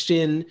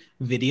Christian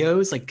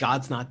videos, like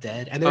God's Not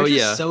Dead. And they're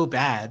just so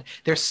bad.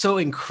 They're so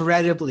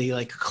incredibly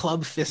like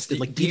club fisted,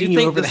 like beating you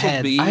over the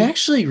head. I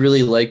actually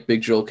really like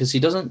Big Joel because he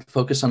doesn't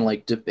focus on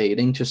like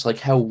debating, just like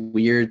how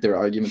weird their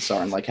arguments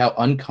are and like how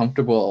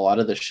uncomfortable a lot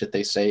of the shit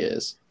they say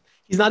is.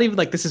 He's not even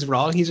like, this is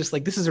wrong. He's just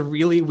like, this is a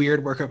really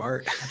weird work of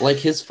art. Like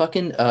his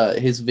fucking,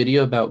 his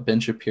video about Ben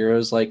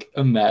Shapiro's like,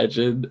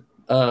 Imagine.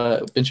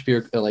 Ben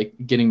Shapiro like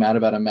getting mad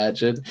about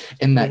Imagine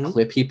in that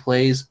clip he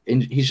plays,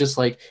 and he's just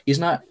like, he's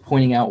not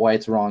pointing out why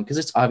it's wrong because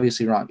it's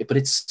obviously wrong, but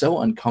it's so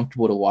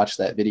uncomfortable to watch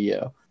that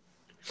video.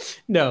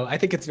 No, I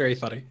think it's very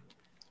funny.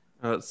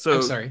 So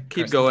I'm sorry,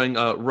 keep going.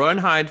 Run,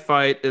 Hide,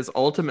 Fight is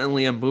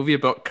ultimately a movie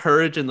about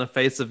courage in the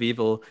face of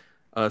evil,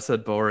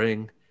 said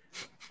Boring.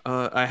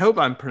 I hope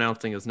I'm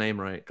pronouncing his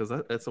name right because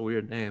that's a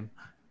weird name.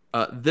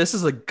 This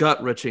is a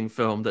gut-wrenching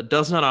film that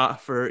does not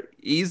offer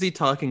easy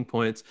talking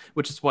points,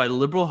 which is why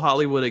liberal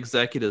Hollywood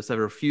executives have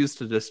refused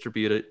to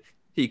distribute it,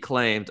 he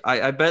claimed.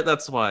 I bet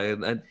that's why.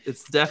 And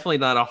it's definitely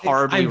not a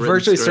horribly I'm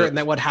virtually certain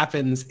that what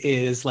happens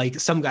is like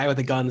some guy with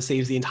a gun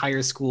saves the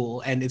entire school,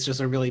 and it's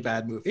just a really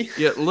bad movie.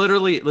 Yeah,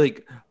 literally,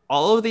 like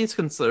all of these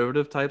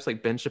conservative types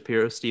like Ben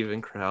Shapiro,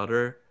 Steven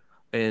Crowder,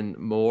 and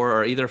more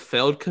are either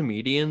failed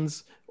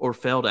comedians or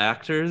failed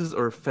actors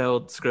or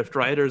failed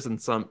scriptwriters, and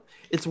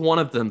it's one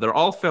of them. They're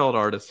all failed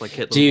artists like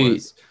Hitler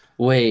was.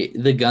 Wait,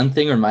 the gun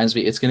thing reminds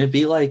me. It's going to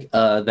be like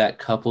that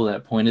couple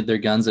that pointed their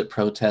guns at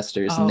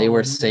protesters and they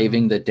were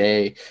saving the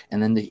day.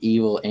 And then the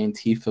evil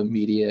Antifa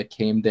media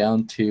came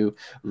down to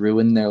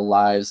ruin their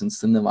lives and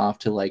send them off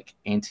to like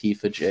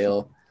Antifa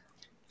jail.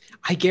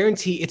 I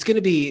guarantee it's going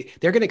to be,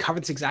 they're going to cover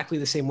this exactly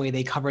the same way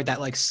they covered that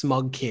like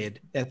smug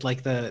kid that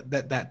like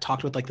that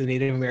talked with like the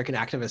Native American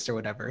activist or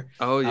whatever.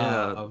 Oh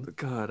yeah.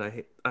 God,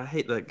 I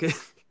hate that kid.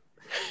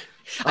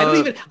 I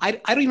don't even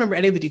remember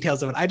any of the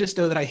details of it. I just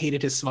know that I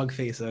hated his smug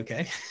face.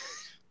 Okay.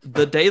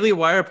 The Daily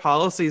Wire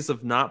policies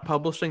of not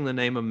publishing the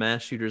name of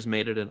mass shooters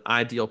made it an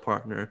ideal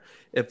partner.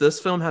 If this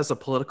film has a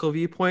political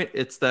viewpoint,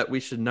 it's that we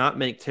should not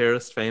make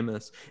terrorists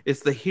famous. It's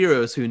the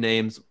heroes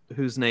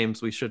whose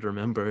names we should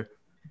remember.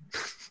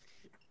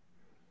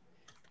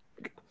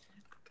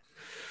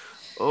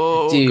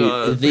 Oh, dude,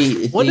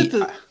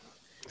 God.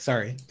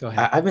 Sorry, go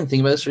ahead. I've been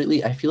thinking about this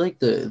lately. I feel like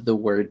the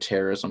word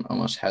terrorism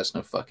almost has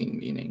no fucking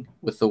meaning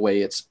with the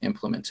way it's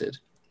implemented.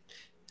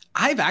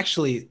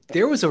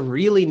 There was a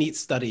really neat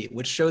study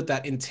which showed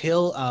that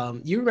until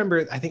you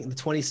remember, I think the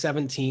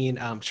 2017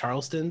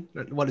 Charleston,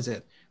 what is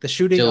it? The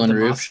shooting Dylan of the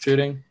Roof mosque.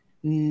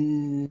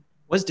 shooting?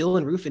 Was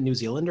Dylan Roof in New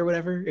Zealand or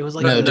whatever? It was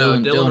like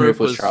Dylan Roof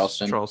was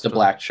Charleston, the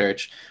black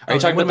church. Are you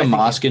talking about the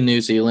mosque in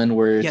New Zealand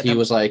where he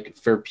was like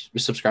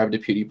subscribed to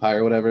PewDiePie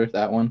or whatever?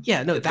 That one?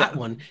 Yeah, no, that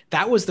one.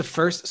 That was the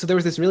first. So there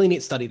was this really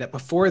neat study that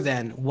before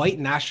then, white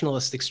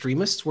nationalist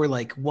extremists were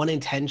like 1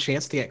 in 10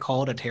 chance to get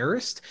called a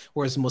terrorist,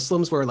 whereas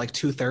Muslims were like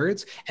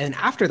 2/3. And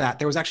after that,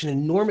 there was actually an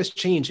enormous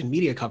change in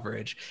media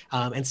coverage.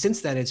 And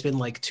since then, it's been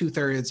like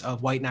 2/3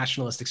 of white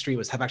nationalist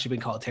extremists have actually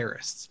been called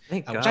terrorists,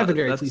 which I've been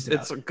very pleased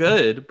about. It's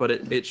good, but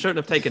it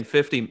shouldn't have taken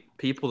 50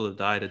 people to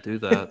die to do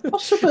that.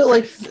 Also, but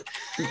like,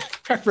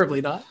 preferably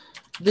not.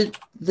 The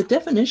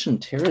definition of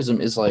terrorism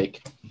is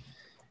like,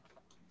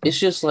 it's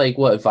just like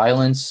what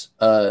violence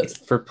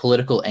for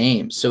political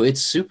aims. So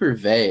it's super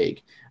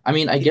vague. I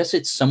mean, I guess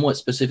it's somewhat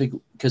specific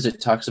because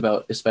it talks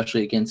about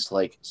especially against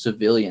like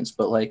civilians,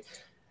 but like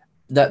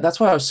that's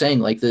why I was saying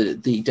like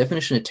the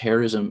definition of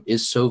terrorism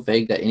is so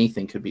vague that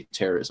anything could be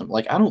terrorism.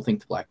 Like I don't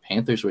think the Black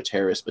Panthers were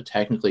terrorists, but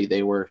technically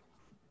they were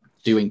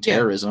doing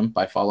terrorism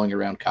by following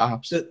around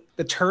cops.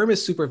 The term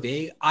is super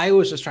vague. I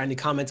was just trying to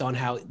comment on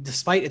how,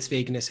 despite its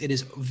vagueness, it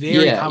is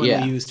very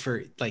commonly used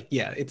for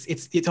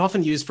it's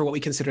often used for what we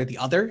consider the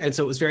other. And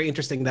so it was very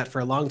interesting that for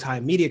a long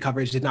time, media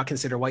coverage did not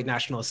consider white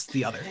nationalists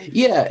the other.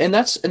 Yeah, and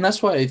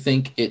that's why I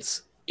think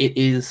it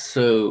is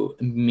so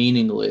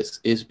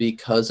meaningless is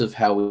because of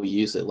how we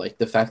use it. Like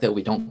the fact that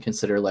we don't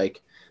consider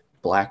like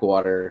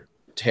Blackwater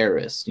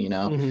terrorists, you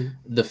know,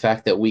 the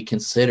fact that we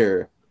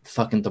consider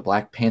fucking the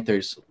Black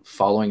Panthers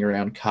following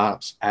around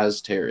cops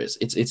as terrorists.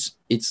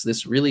 It's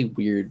this really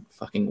weird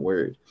fucking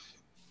word.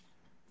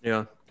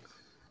 Yeah.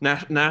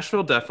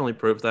 Nashville definitely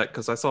proved that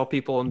because I saw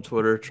people on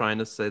Twitter trying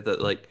to say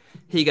that like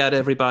he got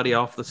everybody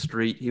off the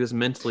street, he was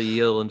mentally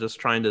ill and just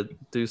trying to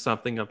do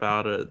something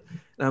about it.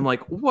 And I'm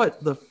like,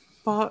 what the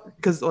fuck?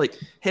 Because like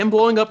him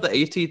blowing up the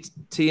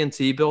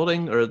AT&T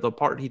building, or the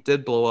part he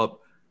did blow up,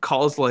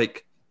 caused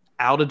like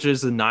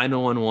outages in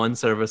 911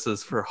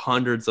 services for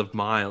hundreds of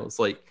miles.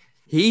 Like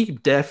he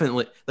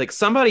definitely, like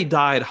somebody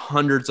died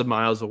hundreds of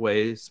miles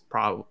away,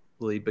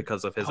 probably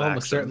because of his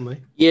Almost action.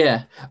 certainly.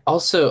 Yeah.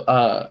 Also,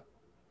 oh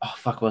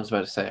fuck, what was I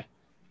about to say?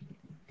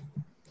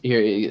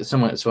 Here,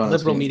 someone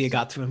Liberal media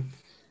got to him.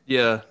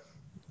 Yeah.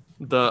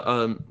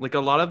 The like a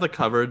lot of the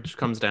coverage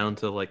comes down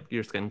to like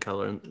your skin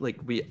color, and like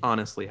we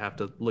honestly have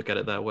to look at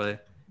it that way.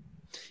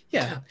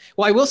 Yeah.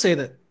 Well, I will say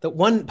that the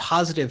one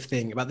positive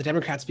thing about the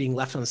Democrats being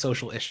left on the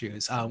social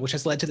issues, which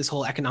has led to this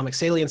whole economic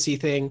saliency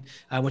thing,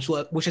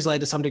 which has led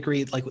to some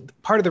degree, like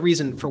part of the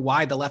reason for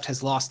why the left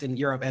has lost in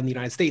Europe and the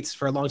United States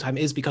for a long time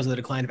is because of the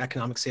decline of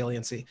economic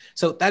saliency.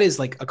 So that is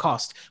like a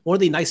cost. One of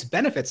the nice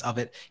benefits of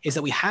it is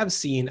that we have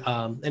seen,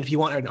 and if you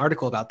want an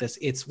article about this,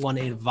 it's one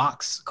in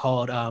Vox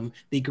called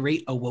The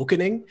Great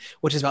Awakening,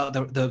 which is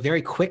about the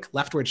very quick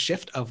leftward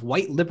shift of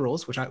white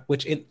liberals, which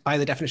by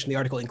the definition of the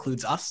article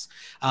includes us,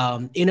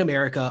 in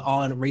America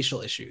on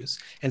racial issues.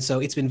 And so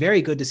it's been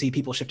very good to see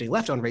people shifting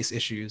left on race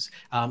issues,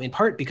 in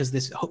part because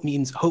this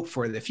means hope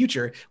for the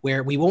future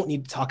where we won't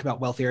need to talk about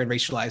welfare in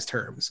racialized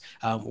terms,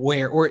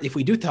 or if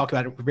we do talk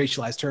about it in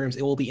racialized terms,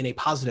 it will be in a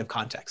positive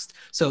context.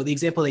 So the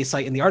example they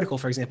cite in the article,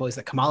 for example, is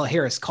that Kamala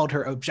Harris called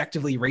her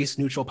objectively race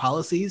neutral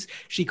policies.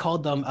 She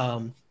called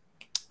them,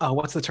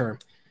 what's the term?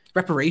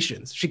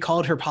 Reparations. She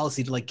called her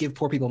policy to like give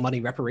poor people money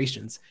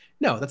reparations.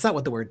 No, that's not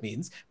what the word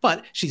means.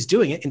 But she's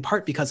doing it in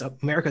part because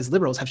America's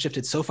liberals have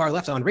shifted so far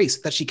left on race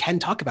that she can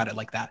talk about it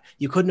like that.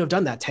 You couldn't have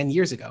done that 10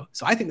 years ago.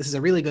 So I think this is a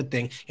really good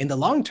thing in the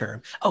long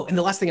term. Oh, and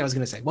the last thing I was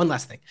going to say, one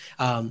last thing.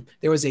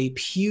 There was a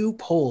Pew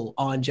poll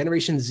on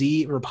Generation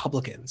Z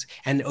Republicans.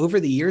 And over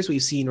the years,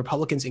 we've seen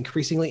Republicans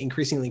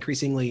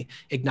increasingly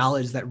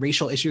acknowledge that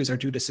racial issues are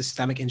due to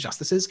systemic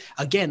injustices.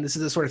 Again, this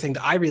is the sort of thing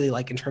that I really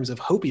like in terms of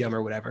hopium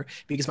or whatever,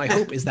 because my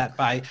hope is that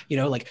by,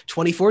 like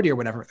 2040 or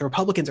whatever, the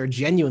Republicans are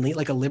genuinely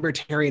like a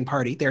libertarian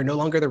party. They're no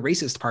longer the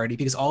racist party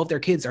because all of their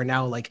kids are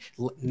now like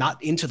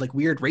not into like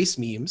weird race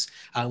memes,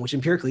 which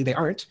empirically they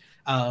aren't.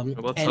 And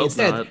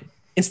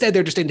instead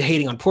they're just into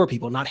hating on poor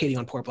people, not hating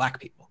on poor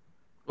Black people.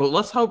 Well,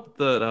 let's hope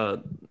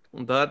that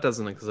that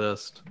doesn't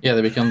exist. Yeah,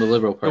 they become the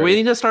liberal party. We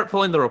need to start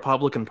pulling the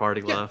Republican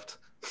Party left.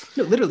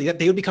 No, literally,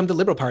 they would become the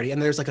liberal party, and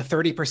there's like a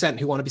 30%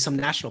 who want to be some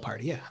national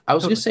party. Yeah, I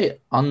was gonna say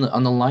on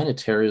the line of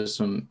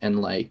terrorism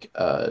and like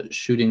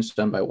shootings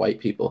done by white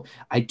people,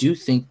 I do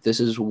think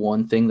this is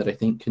one thing that I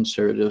think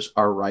conservatives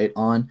are right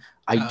on.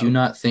 I do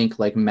not think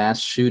like mass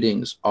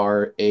shootings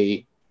are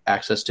a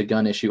access to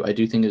gun issue. I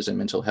do think it's a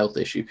mental health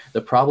issue.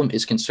 The problem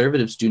is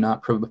conservatives do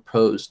not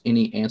propose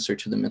any answer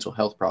to the mental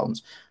health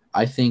problems.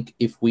 I think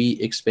if we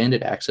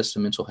expanded access to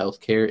mental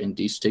health care and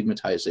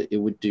destigmatize it, it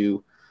would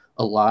do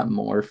a lot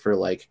more for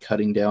like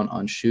cutting down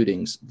on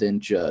shootings than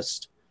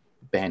just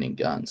banning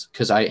guns,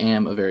 because I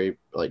am a very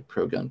like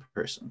pro-gun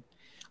person.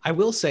 I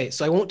will say,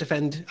 so I won't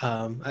defend,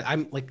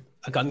 I'm like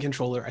a gun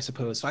controller, I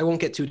suppose, so I won't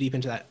get too deep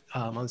into that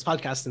on this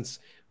podcast, since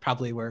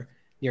probably we're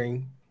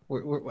nearing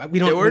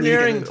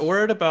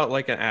we're at about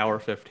like an hour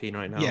 15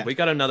 right now. Yeah. We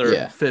got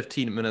another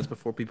 15 minutes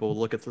before people will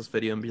look at this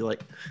video and be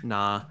like,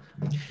 nah.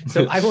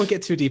 So I won't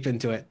get too deep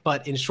into it,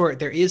 but in short,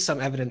 there is some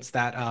evidence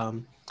that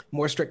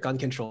more strict gun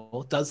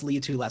control does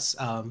lead to less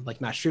like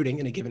mass shooting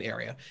in a given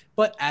area.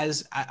 But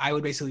as I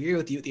would basically agree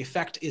with you, the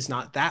effect is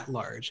not that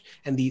large.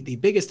 And the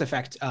biggest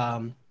effect,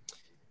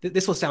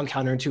 this will sound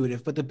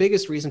counterintuitive, but the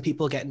biggest reason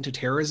people get into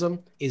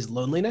terrorism is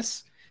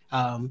loneliness.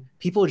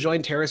 People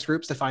join terrorist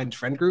groups to find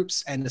friend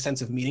groups and a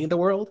sense of meaning in the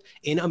world.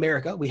 In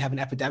America, we have an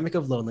epidemic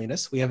of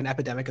loneliness. We have an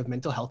epidemic of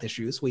mental health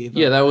issues.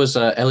 That was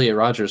Elliot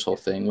Rodgers' whole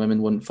thing.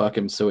 Women wouldn't fuck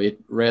him, so he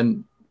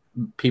ran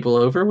people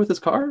over with his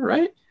car,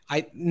 right?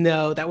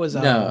 That was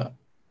no.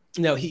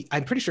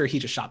 I'm pretty sure he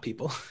just shot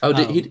people. Oh,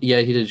 he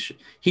did.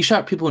 He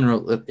shot people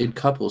in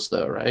couples,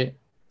 though, right?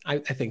 I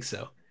think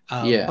so.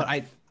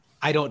 But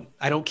I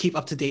don't keep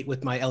up to date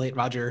with my Elliot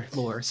Rodger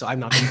lore, so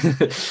I'm not.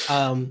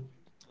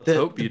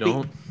 Hope you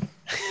don't.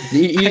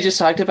 You just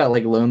talked about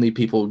like lonely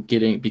people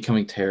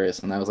becoming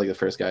terrorists, and that was like the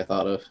first guy I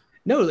thought of.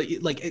 No,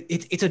 like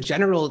it's a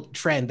general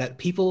trend that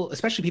people,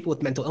 especially people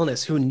with mental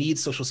illness who need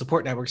social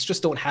support networks,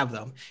 just don't have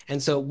them.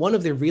 And so one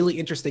of the really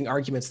interesting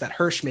arguments that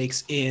Hirsch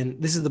makes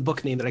this is the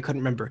book name that I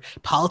couldn't remember,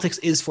 Politics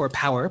is for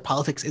Power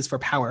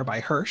by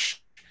Hirsch.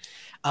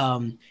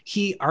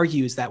 He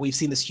argues that we've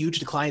seen this huge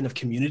decline of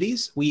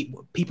communities.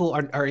 People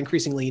are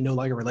increasingly no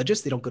longer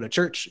religious. They don't go to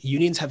church.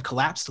 Unions have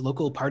collapsed.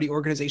 Local party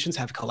organizations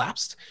have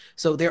collapsed.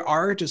 So there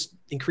are just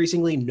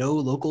increasingly no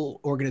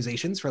local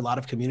organizations for a lot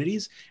of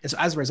communities. And so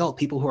as a result,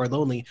 people who are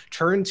lonely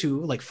turn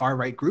to like far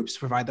right groups to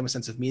provide them a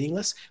sense of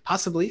meaningless,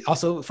 possibly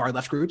also far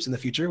left groups in the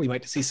future. We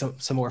might see some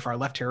more far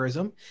left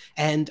terrorism,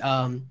 and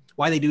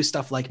why they do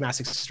stuff like mass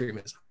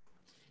extremism.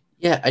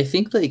 Yeah, I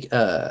think like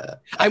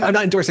I'm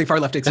not endorsing far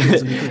left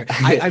extremism. To be clear.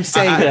 I'm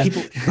saying that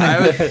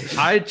people.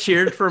 I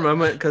cheered for a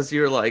moment because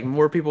you're like,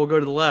 more people go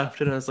to the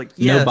left, and I was like, No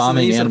yes, and then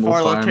bombing you said animal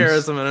far left farms.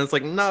 terrorism, and I was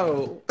like,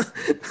 no.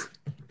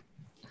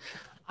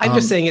 I'm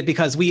just saying it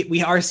because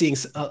we are seeing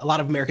a lot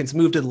of Americans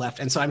move to the left,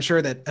 and so I'm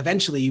sure that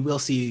eventually you will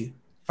see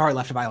far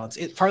left violence.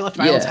 Far left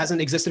violence hasn't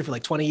existed for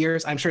like 20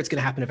 years. I'm sure it's going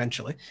to happen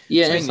eventually.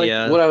 Yeah, and it's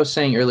like what I was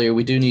saying earlier.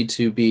 We do need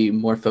to be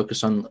more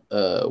focused on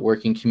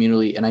working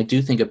community, and I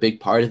do think a big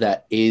part of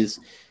that is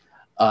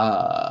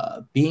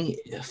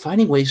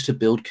finding ways to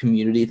build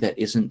community that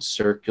isn't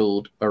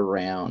circled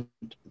around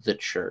the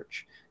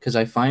church. Because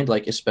I find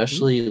like,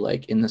 especially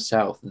like in the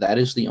South, that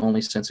is the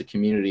only sense of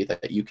community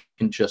that you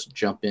can just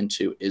jump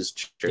into is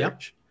church.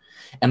 Yep.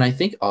 And I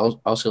think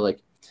also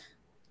like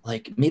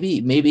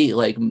maybe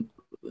like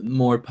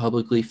more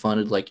publicly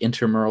funded like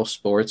intramural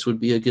sports would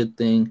be a good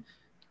thing.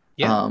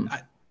 Yeah.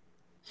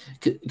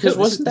 Because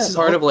wasn't that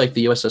part of like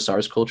the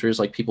USSR's culture is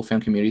like people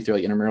found community through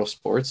like intramural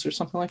sports or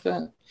something like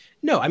that?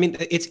 No, I mean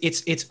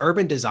it's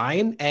urban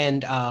design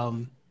and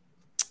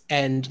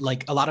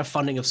like a lot of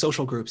funding of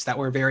social groups that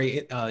were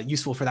very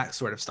useful for that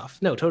sort of stuff.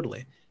 No,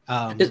 totally.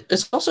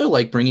 It's also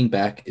like bringing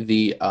back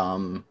the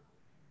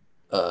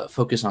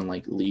focus on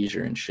like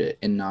leisure and shit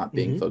and not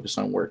being focused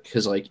on work.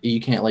 Because like you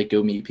can't like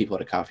go meet people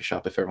at a coffee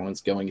shop if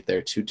everyone's going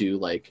there to do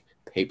like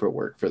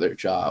paperwork for their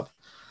job.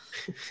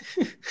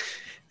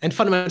 And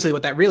fundamentally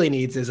what that really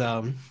needs is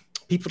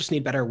people just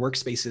need better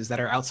workspaces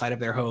that are outside of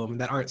their home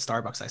that aren't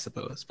Starbucks, I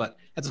suppose. But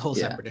that's a whole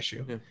separate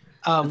issue. Yeah.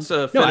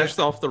 So finished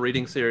off the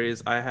reading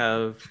series. I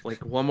have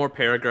like one more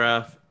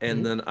paragraph,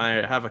 and then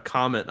I have a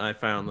comment I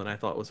found that I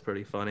thought was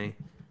pretty funny.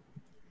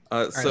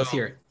 All right, let's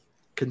hear it.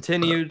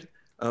 Continued.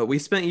 We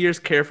spent years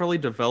carefully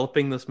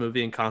developing this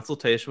movie in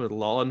consultation with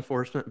law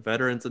enforcement,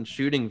 veterans, and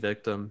shooting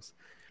victims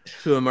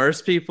to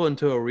immerse people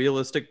into a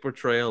realistic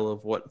portrayal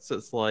of what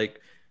it's like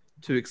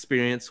to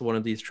experience one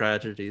of these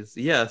tragedies.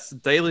 Yes,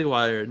 Daily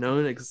Wire,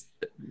 known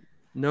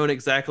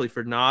exactly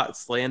for not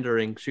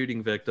slandering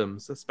shooting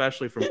victims,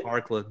 especially from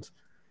Parkland.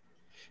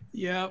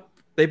 Yeah.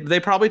 They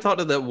probably talked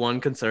to that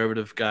one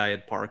conservative guy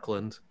at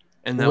Parkland.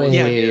 And that Wait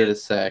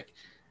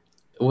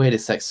a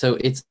sec. So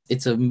it's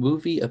a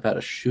movie about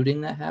a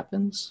shooting that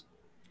happens?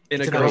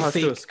 And a girl has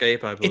to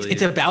escape, I believe.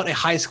 It's about a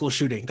high school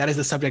shooting. That is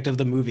the subject of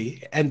the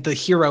movie. And the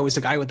hero is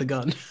a guy with a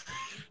gun.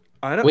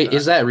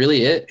 Is that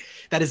really it?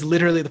 That is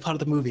literally the plot of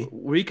the movie.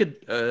 We could,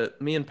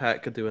 me and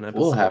Pat could do an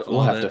episode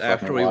we'll have to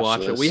after we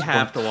watch it. We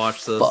have to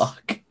watch this.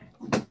 Fuck.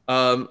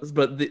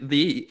 But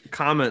the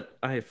comment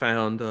I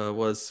found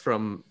was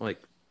from like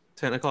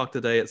 10 o'clock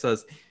today. It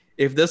says,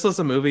 if this was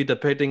a movie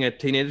depicting a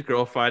teenage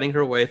girl fighting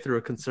her way through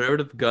a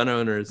conservative gun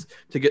owners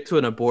to get to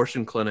an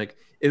abortion clinic,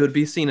 it would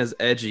be seen as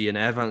edgy and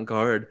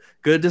avant-garde.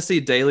 Good to see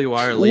Daily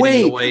Wire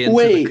leading the way into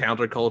the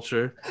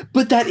counterculture.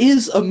 But that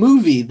is a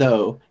movie,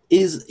 though.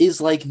 Is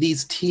like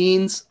these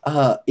teens'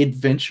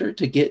 adventure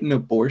to get an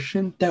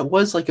abortion. That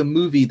was like a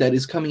movie that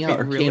is coming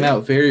out came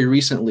out very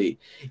recently.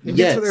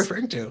 Maybe that's what they're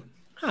referring to.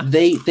 Huh.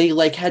 They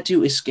like had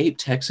to escape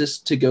Texas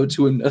to go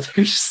to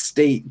another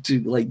state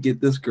to like get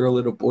this girl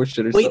an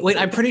abortion or something. Wait,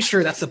 I'm pretty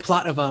sure that's the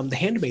plot of The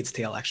Handmaid's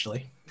Tale,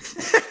 actually.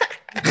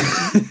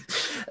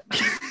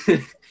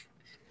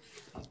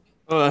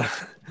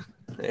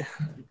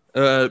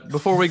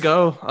 Before we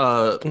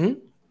go,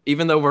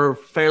 even though we're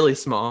fairly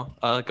small,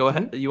 go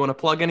ahead. You want to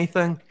plug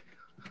anything?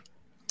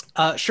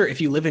 Sure.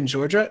 If you live in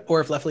Georgia,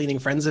 or if left-leaning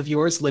friends of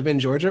yours live in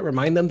Georgia,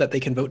 remind them that they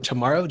can vote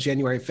tomorrow,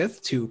 January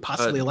 5th, to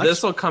possibly elect.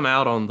 This will come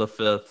out on the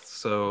 5th,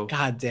 so...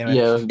 God damn it.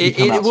 Yeah,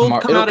 it will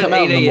come out at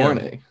 8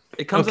 a.m.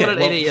 It comes out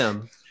at 8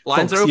 a.m.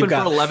 Lines are open for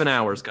 11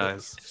 hours,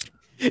 guys.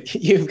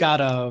 You've got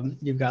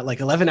like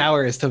 11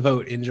 hours to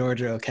vote in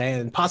Georgia, okay,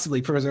 and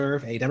possibly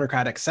preserve a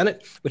Democratic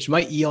Senate, which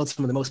might yield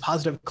some of the most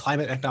positive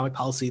climate and economic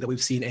policy that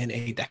we've seen in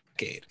a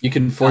decade. You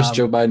can force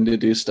Joe Biden to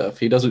do stuff.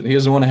 He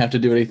doesn't want to have to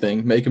do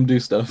anything. Make him do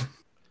stuff.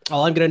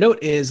 All I'm going to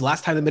note is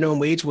last time the minimum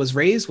wage was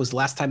raised was the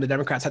last time the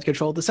Democrats had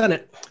control of the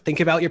Senate. Think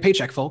about your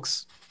paycheck,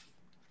 folks.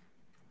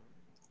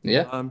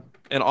 Yeah.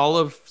 And all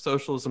of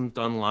Socialism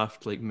Done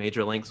Left, like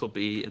major links will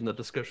be in the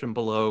description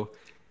below.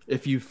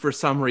 If you, for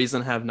some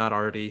reason, have not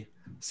already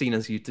seen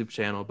his YouTube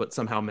channel, but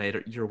somehow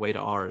made your way to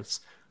ours.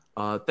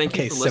 Thank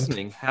you for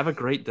listening. Have a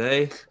great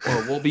day.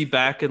 Or we'll be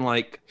back in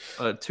like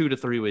 2 to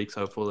 3 weeks,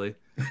 hopefully.